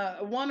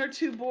 1 or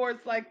 2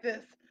 boards like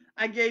this.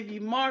 I gave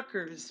you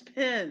markers,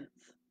 pens.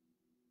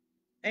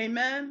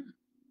 Amen.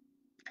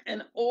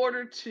 In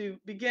order to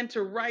begin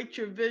to write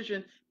your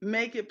vision,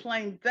 make it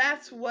plain.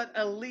 That's what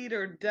a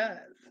leader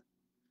does.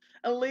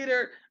 A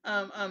leader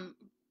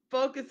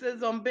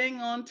focuses on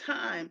being on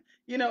time.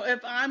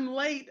 If I'm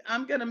late,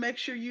 I'm going to make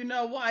sure you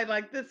know why.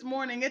 Like this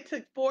morning, it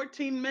took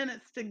 14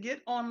 minutes to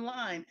get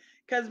online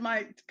because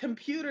my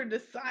computer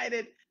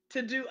decided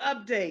to do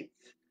updates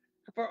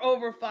for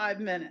over 5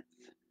 minutes.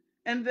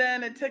 And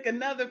then it took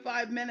another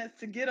 5 minutes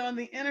to get on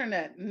the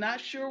internet.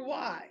 Not sure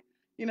why.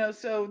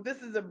 So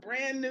this is a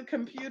brand new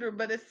computer,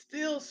 but it's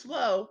still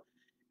slow.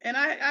 And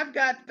I've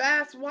got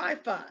fast Wi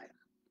Fi,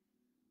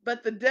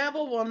 but the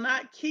devil will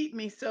not keep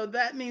me. So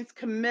that means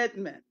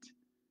commitment,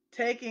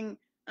 taking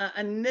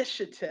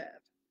initiative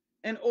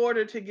in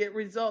order to get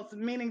results,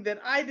 meaning that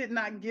I did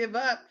not give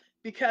up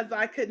because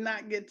I could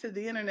not get to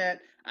the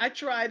internet. I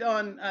tried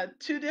on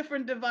 2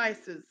 different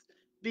devices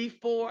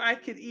before I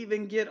could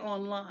even get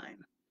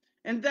online.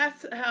 And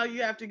that's how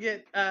you have to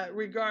get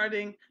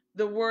regarding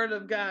the word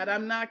of God.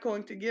 I'm not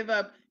going to give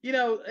up.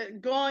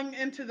 Going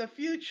into the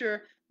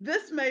future,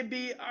 this may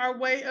be our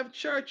way of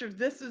church. If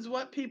this is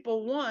what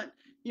people want,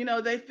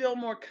 They feel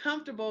more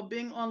comfortable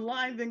being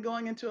online than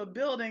going into a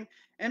building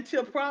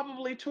until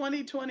probably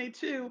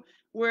 2022,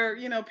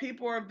 where,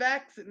 people are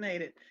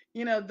vaccinated.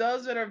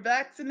 Those that are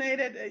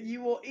vaccinated,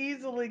 you will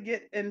easily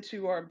get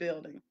into our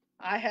building.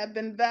 I have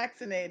been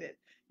vaccinated.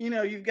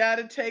 You've got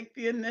to take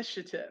the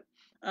initiative.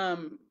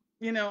 Um,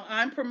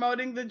 I'm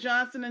promoting the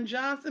Johnson and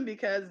Johnson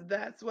because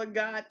that's what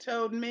God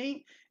told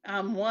me.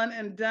 I'm one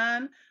and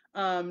done.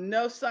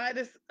 No side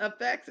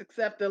effects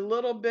except a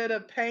little bit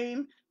of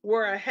pain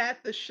where I had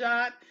the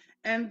shot,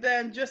 and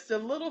then just a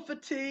little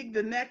fatigue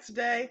the next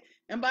day.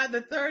 And by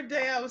the third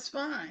day, I was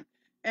fine.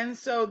 And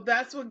so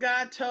that's what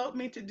God told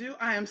me to do.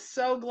 I am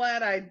so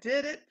glad I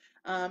did it.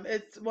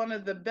 It's one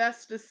of the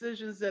best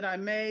decisions that I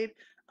made.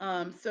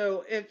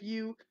 So if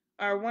you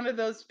are one of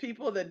those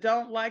people that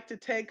don't like to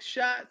take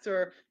shots,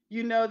 or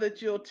you know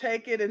that you'll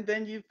take it and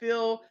then you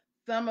feel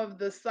some of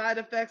the side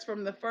effects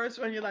from the first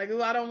one, you're like,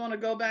 oh, I don't want to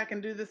go back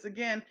and do this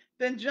again,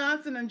 then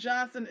Johnson and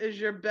Johnson is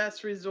your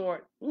best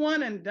resort.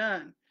 One and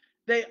done.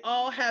 They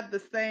all have the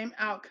same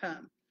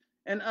outcome.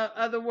 In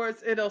other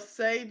words, it'll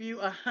save you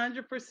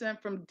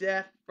 100% from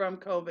death from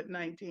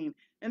COVID-19.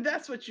 And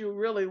that's what you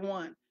really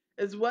want,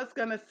 is what's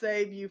going to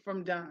save you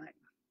from dying.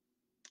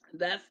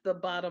 That's the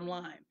bottom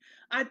line.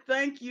 I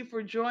thank you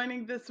for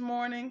joining this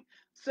morning.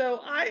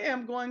 So I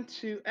am going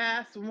to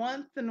ask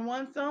once and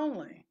once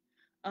only.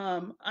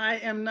 I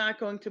am not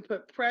going to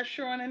put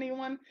pressure on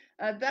anyone.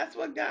 That's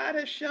what God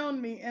has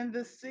shown me in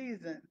this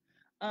season.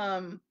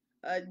 Um,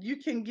 you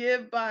can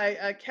give by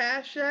a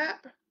Cash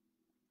App,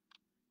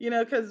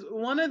 because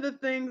one of the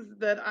things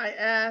that I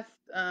asked,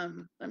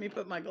 let me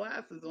put my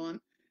glasses on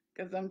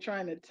because I'm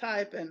trying to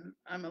type and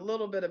I'm a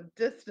little bit of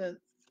distance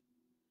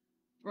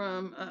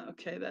from,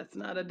 okay, that's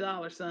not a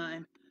dollar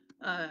sign.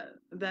 Uh,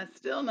 that's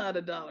still not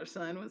a dollar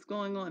sign. What's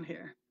going on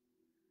here?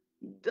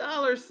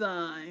 Dollar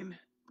sign,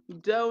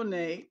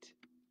 donate,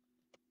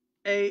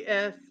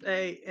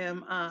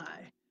 ASAMI.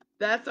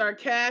 That's our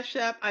Cash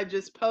App. I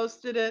just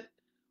posted it.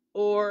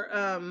 Or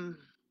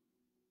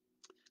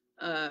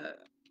uh,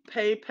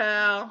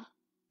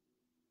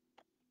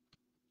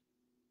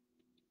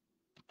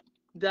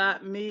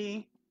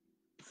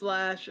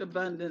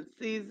 paypal.me/abundant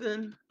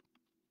season.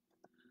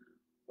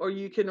 Or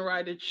you can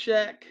write a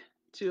check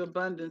to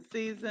Abundant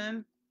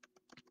Season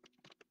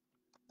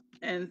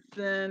and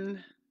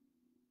send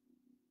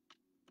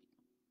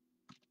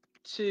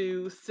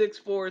to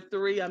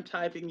 643. I'm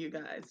typing, you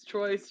guys.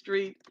 Troy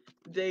Street,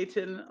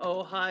 Dayton,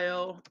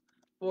 Ohio,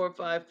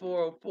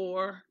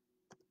 45404.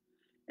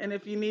 And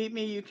if you need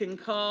me, you can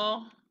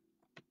call.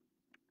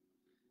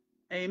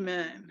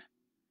 Amen.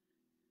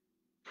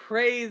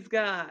 Praise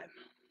God.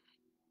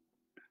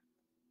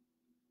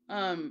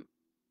 Um,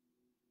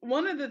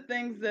 One of the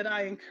things that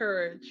I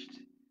encouraged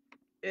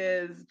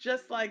is,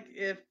 just like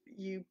if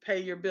you pay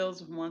your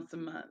bills once a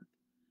month,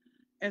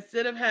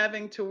 instead of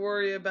having to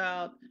worry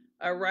about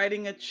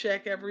writing a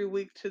check every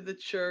week to the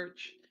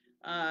church,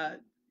 uh,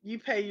 you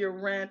pay your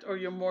rent or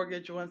your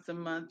mortgage once a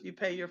month. You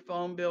pay your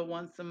phone bill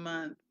once a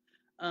month.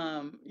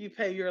 You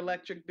pay your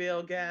electric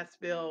bill, gas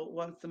bill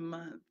once a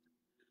month.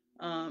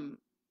 Um,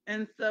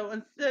 and so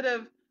instead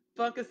of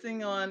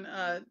focusing on,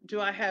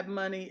 do I have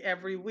money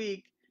every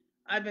week,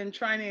 I've been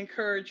trying to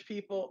encourage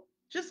people,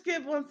 just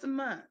give once a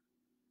month.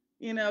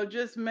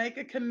 Just make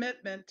a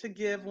commitment to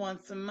give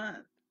once a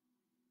month.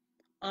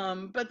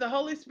 But the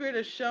Holy Spirit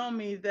has shown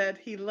me that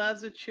He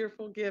loves a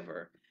cheerful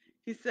giver.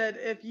 He said,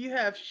 if you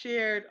have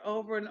shared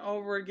over and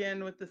over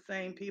again with the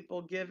same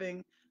people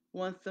giving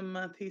once a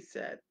month, He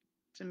said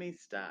to me,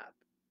 stop.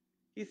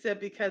 He said,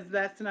 because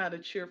that's not a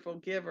cheerful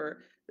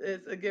giver.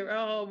 It's a giver,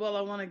 oh, well,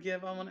 I want to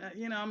give. I want to,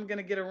 I'm going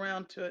to get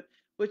around to it,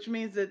 which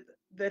means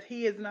that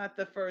He is not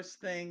the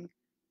first thing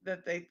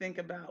that they think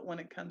about when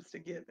it comes to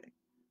giving.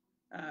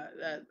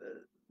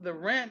 The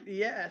rent,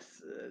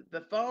 yes.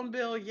 The phone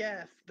bill,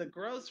 yes. The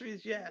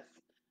groceries, yes.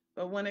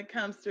 But when it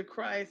comes to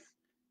Christ,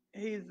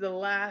 He's the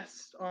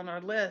last on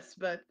our list.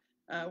 But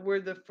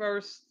we're the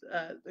first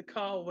to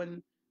call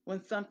when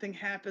something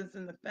happens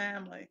in the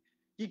family.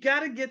 You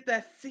got to get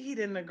that seed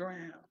in the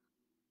ground,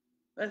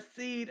 a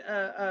seed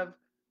of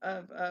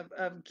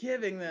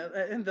giving,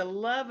 and the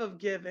love of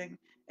giving,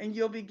 and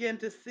you'll begin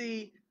to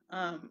see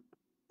um,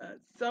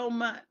 so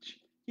much.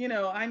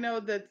 I know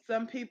that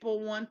some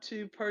people want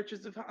to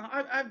purchase.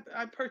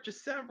 I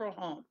purchased several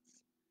homes,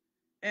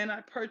 and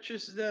I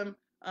purchased them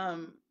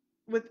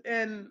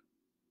within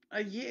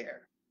a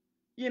year.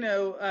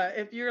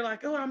 If you're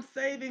like, oh, I'm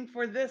saving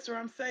for this or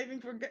I'm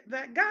saving for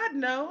that, God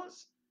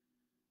knows.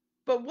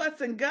 But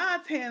what's in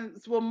God's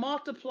hands will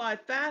multiply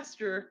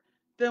faster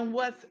than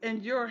what's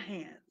in your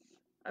hands.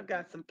 I've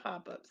got some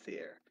pop ups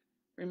here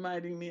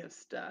reminding me of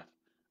stuff.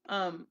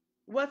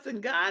 What's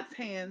in God's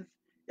hands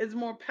is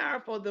more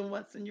powerful than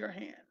what's in your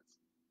hands.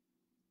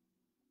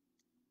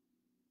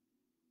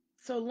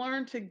 So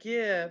learn to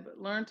give,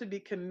 learn to be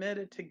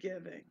committed to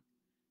giving,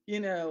 you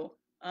know.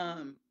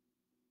 Um,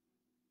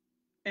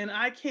 and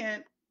I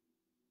can't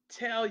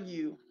tell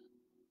you,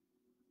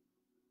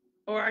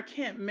 or I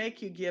can't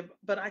make you give,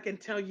 but I can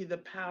tell you the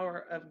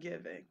power of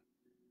giving.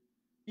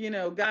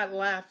 God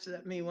laughs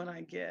at me when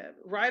I give.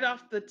 Right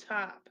off the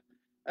top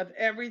of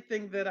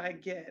everything that I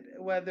get,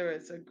 whether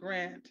it's a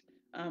grant,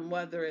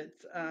 whether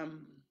it's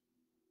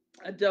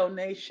a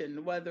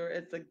donation, whether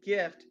it's a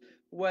gift,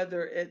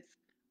 whether it's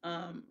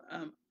um,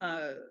 um,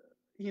 uh,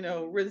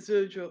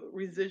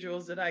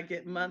 residuals that I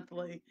get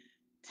monthly,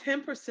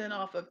 10%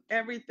 off of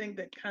everything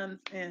that comes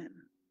in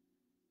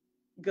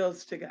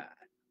goes to God.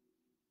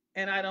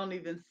 And I don't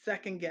even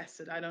second guess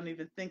it. I don't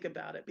even think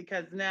about it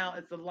because now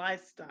it's a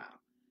lifestyle.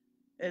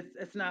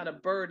 It's not a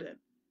burden.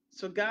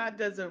 So God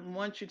doesn't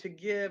want you to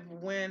give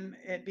when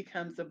it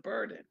becomes a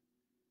burden,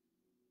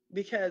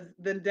 because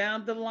then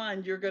down the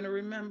line you're going to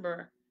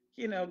remember,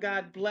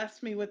 God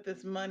blessed me with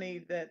this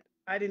money that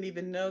I didn't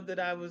even know that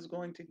I was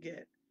going to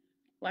get.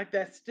 Like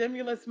that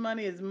stimulus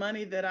money is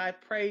money that I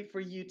prayed for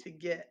you to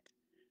get.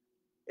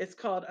 It's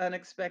called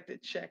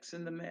unexpected checks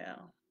in the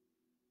mail,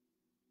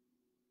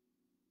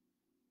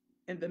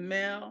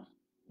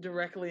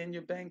 directly in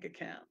your bank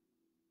account.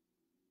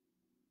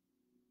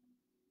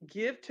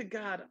 Give to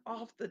God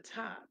off the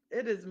top.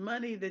 It is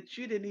money that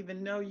you didn't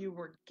even know you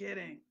were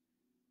getting.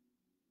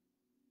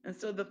 And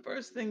so the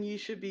first thing you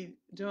should be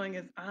doing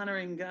is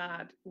honoring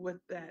God with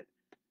that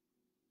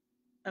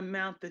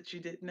amount that you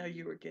didn't know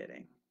you were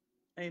getting.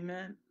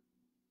 Amen.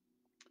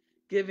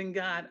 Giving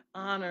God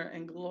honor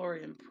and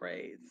glory and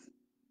praise.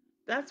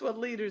 That's what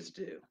leaders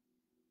do.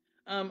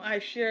 I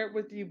shared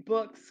with you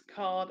books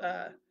called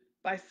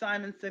by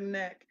Simon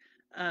Sinek,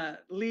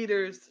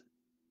 Leaders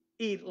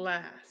Eat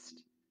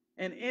Last.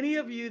 And any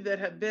of you that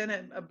have been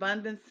in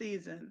abundant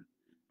season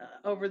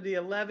over the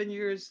 11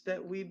 years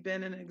that we've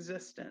been in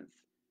existence,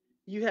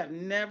 you have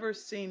never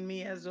seen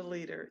me as a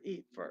leader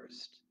eat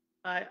first.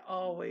 I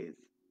always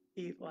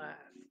eat last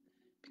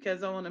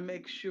because I want to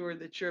make sure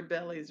that your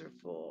bellies are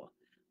full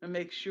and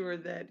make sure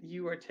that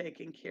you are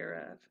taken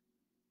care of.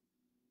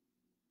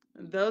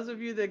 And those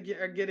of you that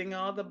are getting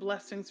all the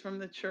blessings from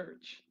the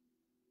church,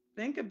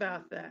 think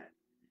about that.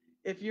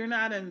 If you're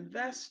not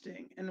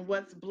investing in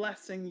what's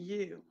blessing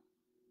you,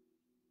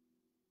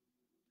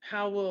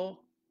 how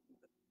will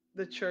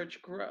the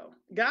church grow?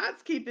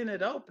 God's keeping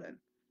it open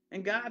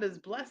and God is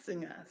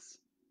blessing us,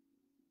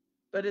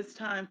 but it's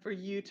time for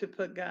you to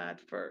put God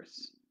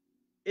first.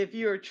 If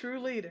you're a true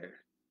leader,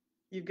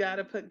 you've got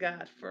to put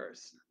God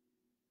first.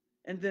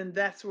 And then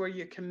that's where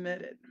you're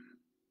committed.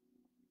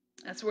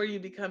 That's where you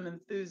become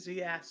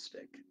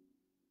enthusiastic.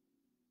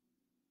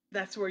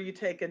 That's where you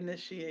take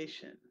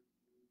initiation.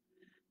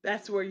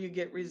 That's where you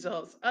get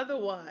results.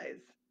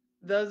 Otherwise,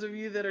 those of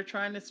you that are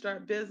trying to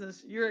start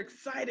business, you're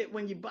excited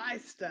when you buy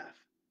stuff,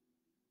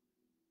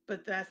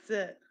 but that's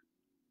it.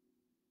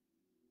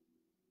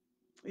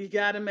 You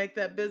got to make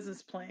that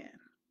business plan.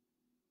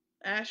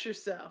 Ask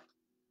yourself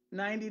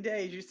 90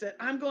 days, you said,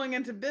 I'm going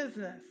into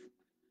business.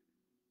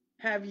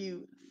 Have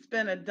you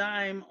spent a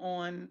dime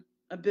on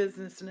a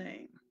business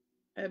name?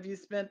 Have you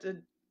spent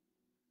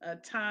a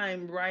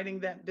time writing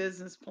that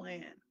business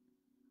plan?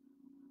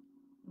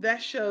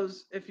 That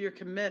shows if you're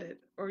committed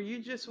or you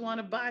just want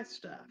to buy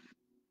stuff.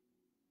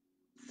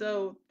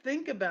 So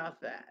think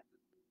about that.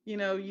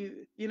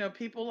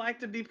 People like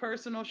to be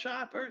personal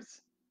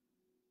shoppers.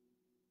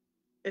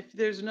 If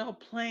there's no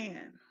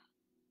plan,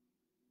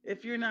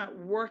 if you're not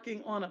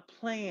working on a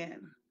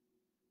plan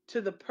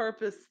to the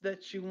purpose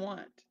that you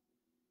want,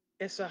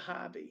 it's a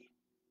hobby.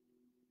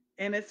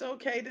 And it's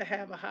okay to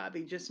have a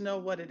hobby, just know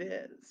what it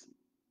is.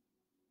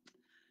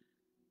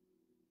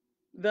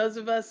 Those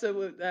of us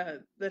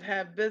that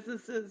have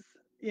businesses,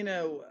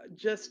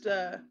 just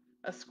a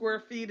square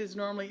feet is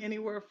normally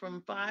anywhere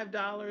from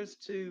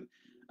 $5 to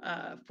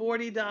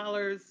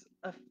 $40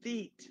 a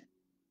feet.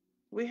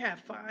 We have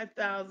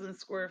 5,000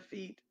 square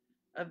feet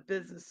of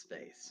business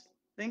space.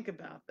 Think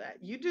about that.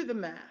 You do the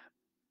math.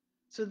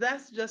 So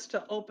that's just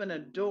to open a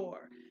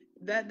door.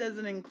 That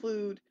doesn't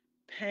include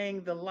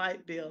paying the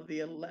light bill,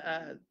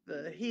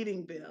 the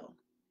heating bill,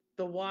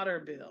 the water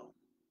bill,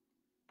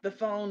 the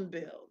phone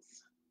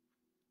bills,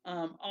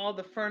 all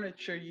the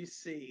furniture you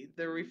see,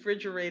 the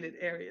refrigerated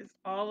areas,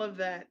 all of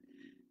that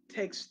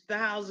takes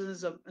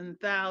thousands of and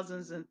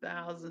thousands and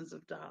thousands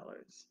of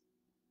dollars.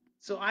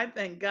 So I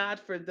thank God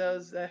for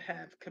those that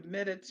have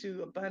committed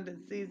to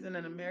Abundant Season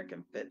and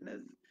American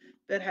Fitness,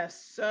 that have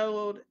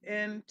sowed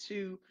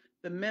into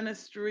the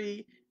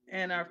ministry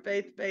and our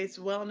faith based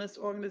wellness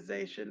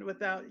organization.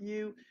 Without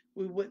you,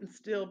 we wouldn't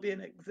still be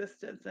in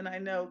existence. And I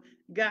know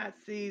God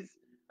sees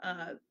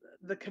uh,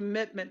 the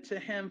commitment to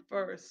Him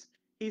first.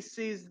 He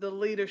sees the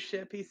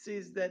leadership. He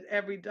sees that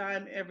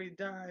dime,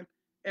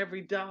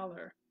 every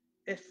dollar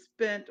is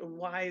spent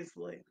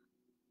wisely.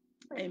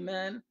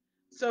 Amen.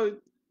 So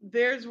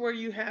there's where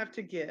you have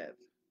to give.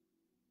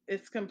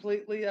 It's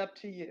completely up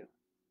to you.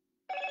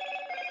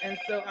 And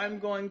so I'm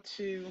going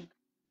to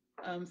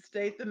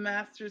state the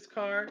master's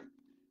card.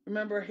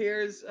 Remember,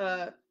 here's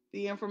the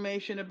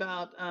information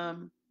about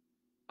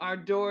our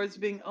doors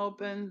being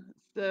open.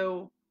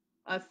 So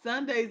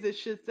Sundays, it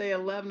should say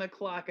 11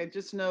 o'clock. I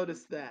just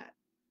noticed that.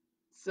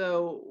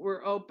 So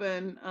we're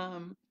open.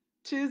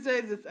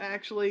 Tuesdays, it's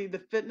actually the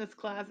fitness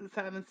classes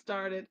haven't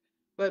started,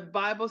 But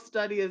Bible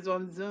study is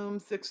on Zoom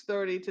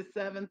 6:30 to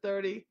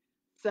 7:30.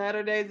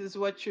 Saturdays is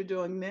what you're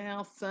doing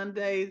now.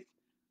 Sundays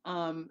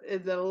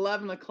is at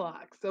 11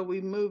 o'clock. So we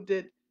moved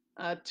it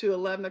to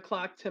 11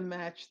 o'clock to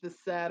match the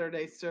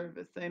Saturday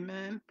service.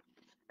 Amen.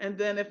 And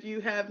then if you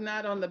have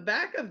not, on the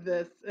back of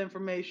this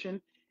information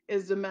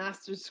is the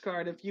master's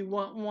card. If you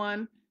want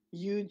one,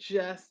 you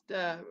just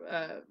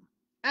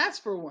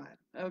ask for one.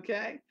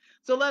 Okay.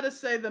 So let us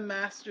say the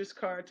master's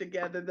card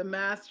together. The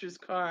master's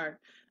card.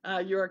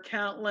 Your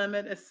account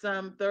limit is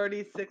some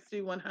 30,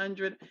 60,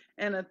 100,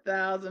 and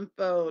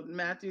 1,000-fold.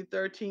 Matthew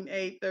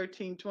 13:8,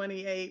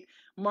 13:28,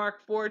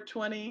 Mark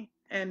 4:20,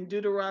 and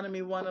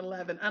Deuteronomy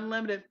 1:11.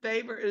 Unlimited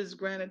favor is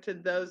granted to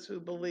those who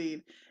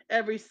believe.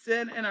 Every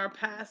sin in our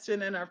past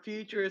and in our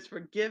future is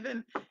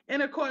forgiven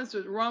in accordance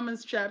with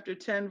Romans chapter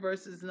 10,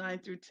 verses 9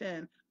 through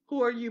 10.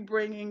 Who are you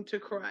bringing to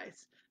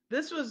Christ?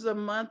 This was the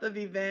month of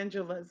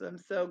evangelism.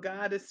 So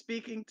God is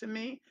speaking to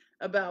me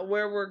about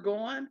where we're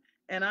going,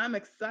 and I'm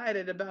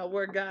excited about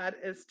where God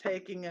is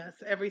taking us.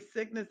 Every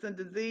sickness and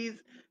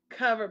disease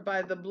covered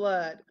by the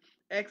blood.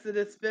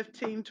 Exodus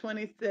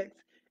 15:26.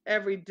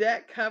 Every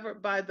debt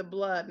covered by the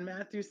blood.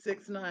 Matthew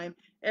 6:9.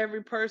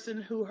 Every person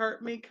who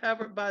hurt me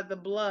covered by the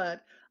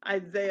blood.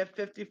 Isaiah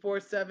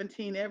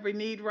 54:17. Every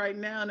need right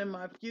now and in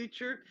my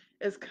future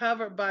is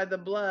covered by the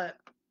blood.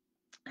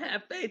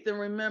 Have faith and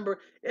remember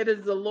it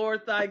is the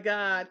Lord thy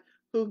God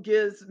who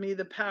gives me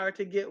the power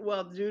to get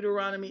wealth.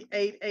 Deuteronomy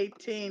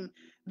 8:18.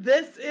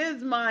 This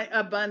is my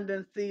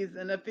abundant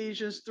season.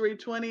 Ephesians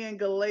 3:20 and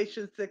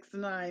Galatians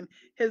 6:9.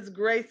 His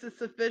grace is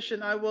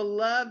sufficient. I will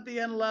love the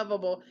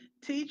unlovable,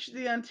 teach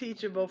the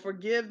unteachable,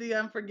 forgive the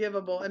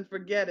unforgivable, and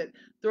forget it.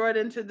 Throw it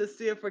into the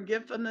sea of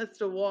forgetfulness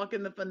to walk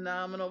in the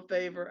phenomenal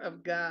favor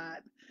of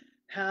God.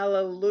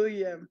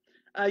 Hallelujah.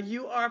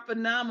 You are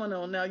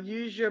phenomenal. Now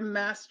use your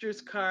master's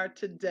card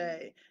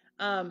today.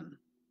 Um,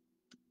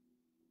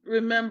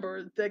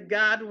 Remember that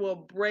God will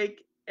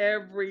break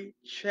every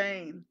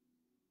chain.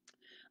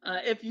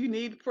 If you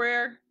need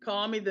prayer,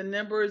 call me. The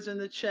number is in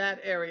the chat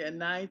area,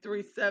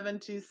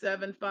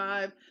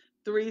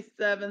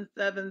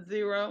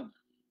 937-275-3770.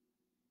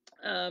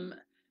 Um,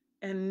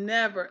 and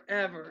never,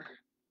 ever,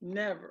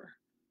 never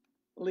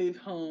leave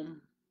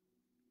home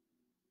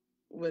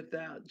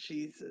without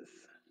Jesus.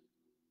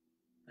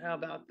 How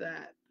about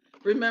that?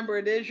 Remember,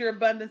 it is your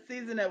abundant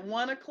season at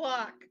 1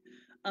 o'clock.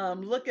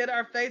 Look at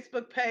our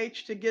Facebook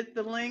page to get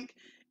the link.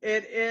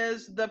 It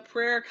is the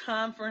prayer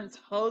conference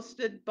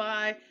hosted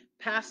by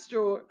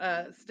Pastor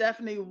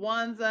Stephanie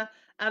Wanza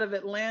out of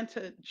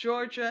Atlanta,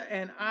 Georgia,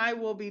 and I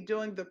will be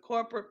doing the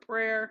corporate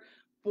prayer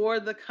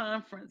for the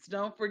conference.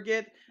 Don't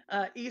forget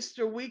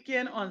Easter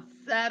weekend on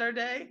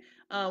Saturday.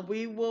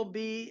 We will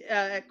be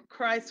at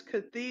Christ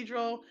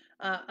Cathedral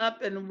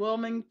up in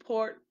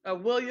Williamsport,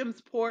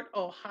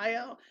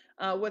 Ohio,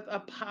 with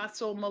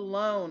Apostle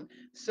Malone.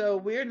 So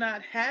we're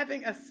not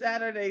having a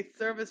Saturday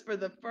service for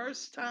the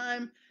first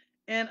time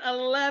in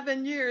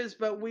 11 years,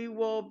 but we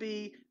will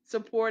be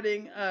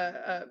supporting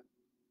a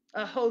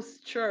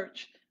host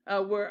church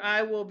where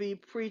I will be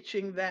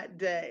preaching that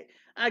day.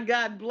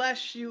 God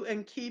bless you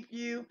and keep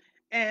you.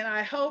 And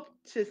I hope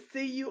to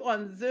see you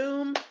on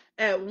Zoom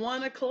at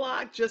 1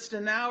 o'clock, just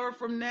an hour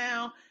from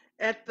now,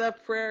 at the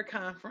prayer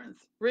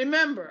conference.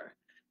 Remember,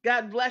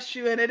 God bless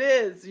you, and it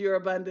is your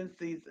abundant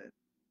season.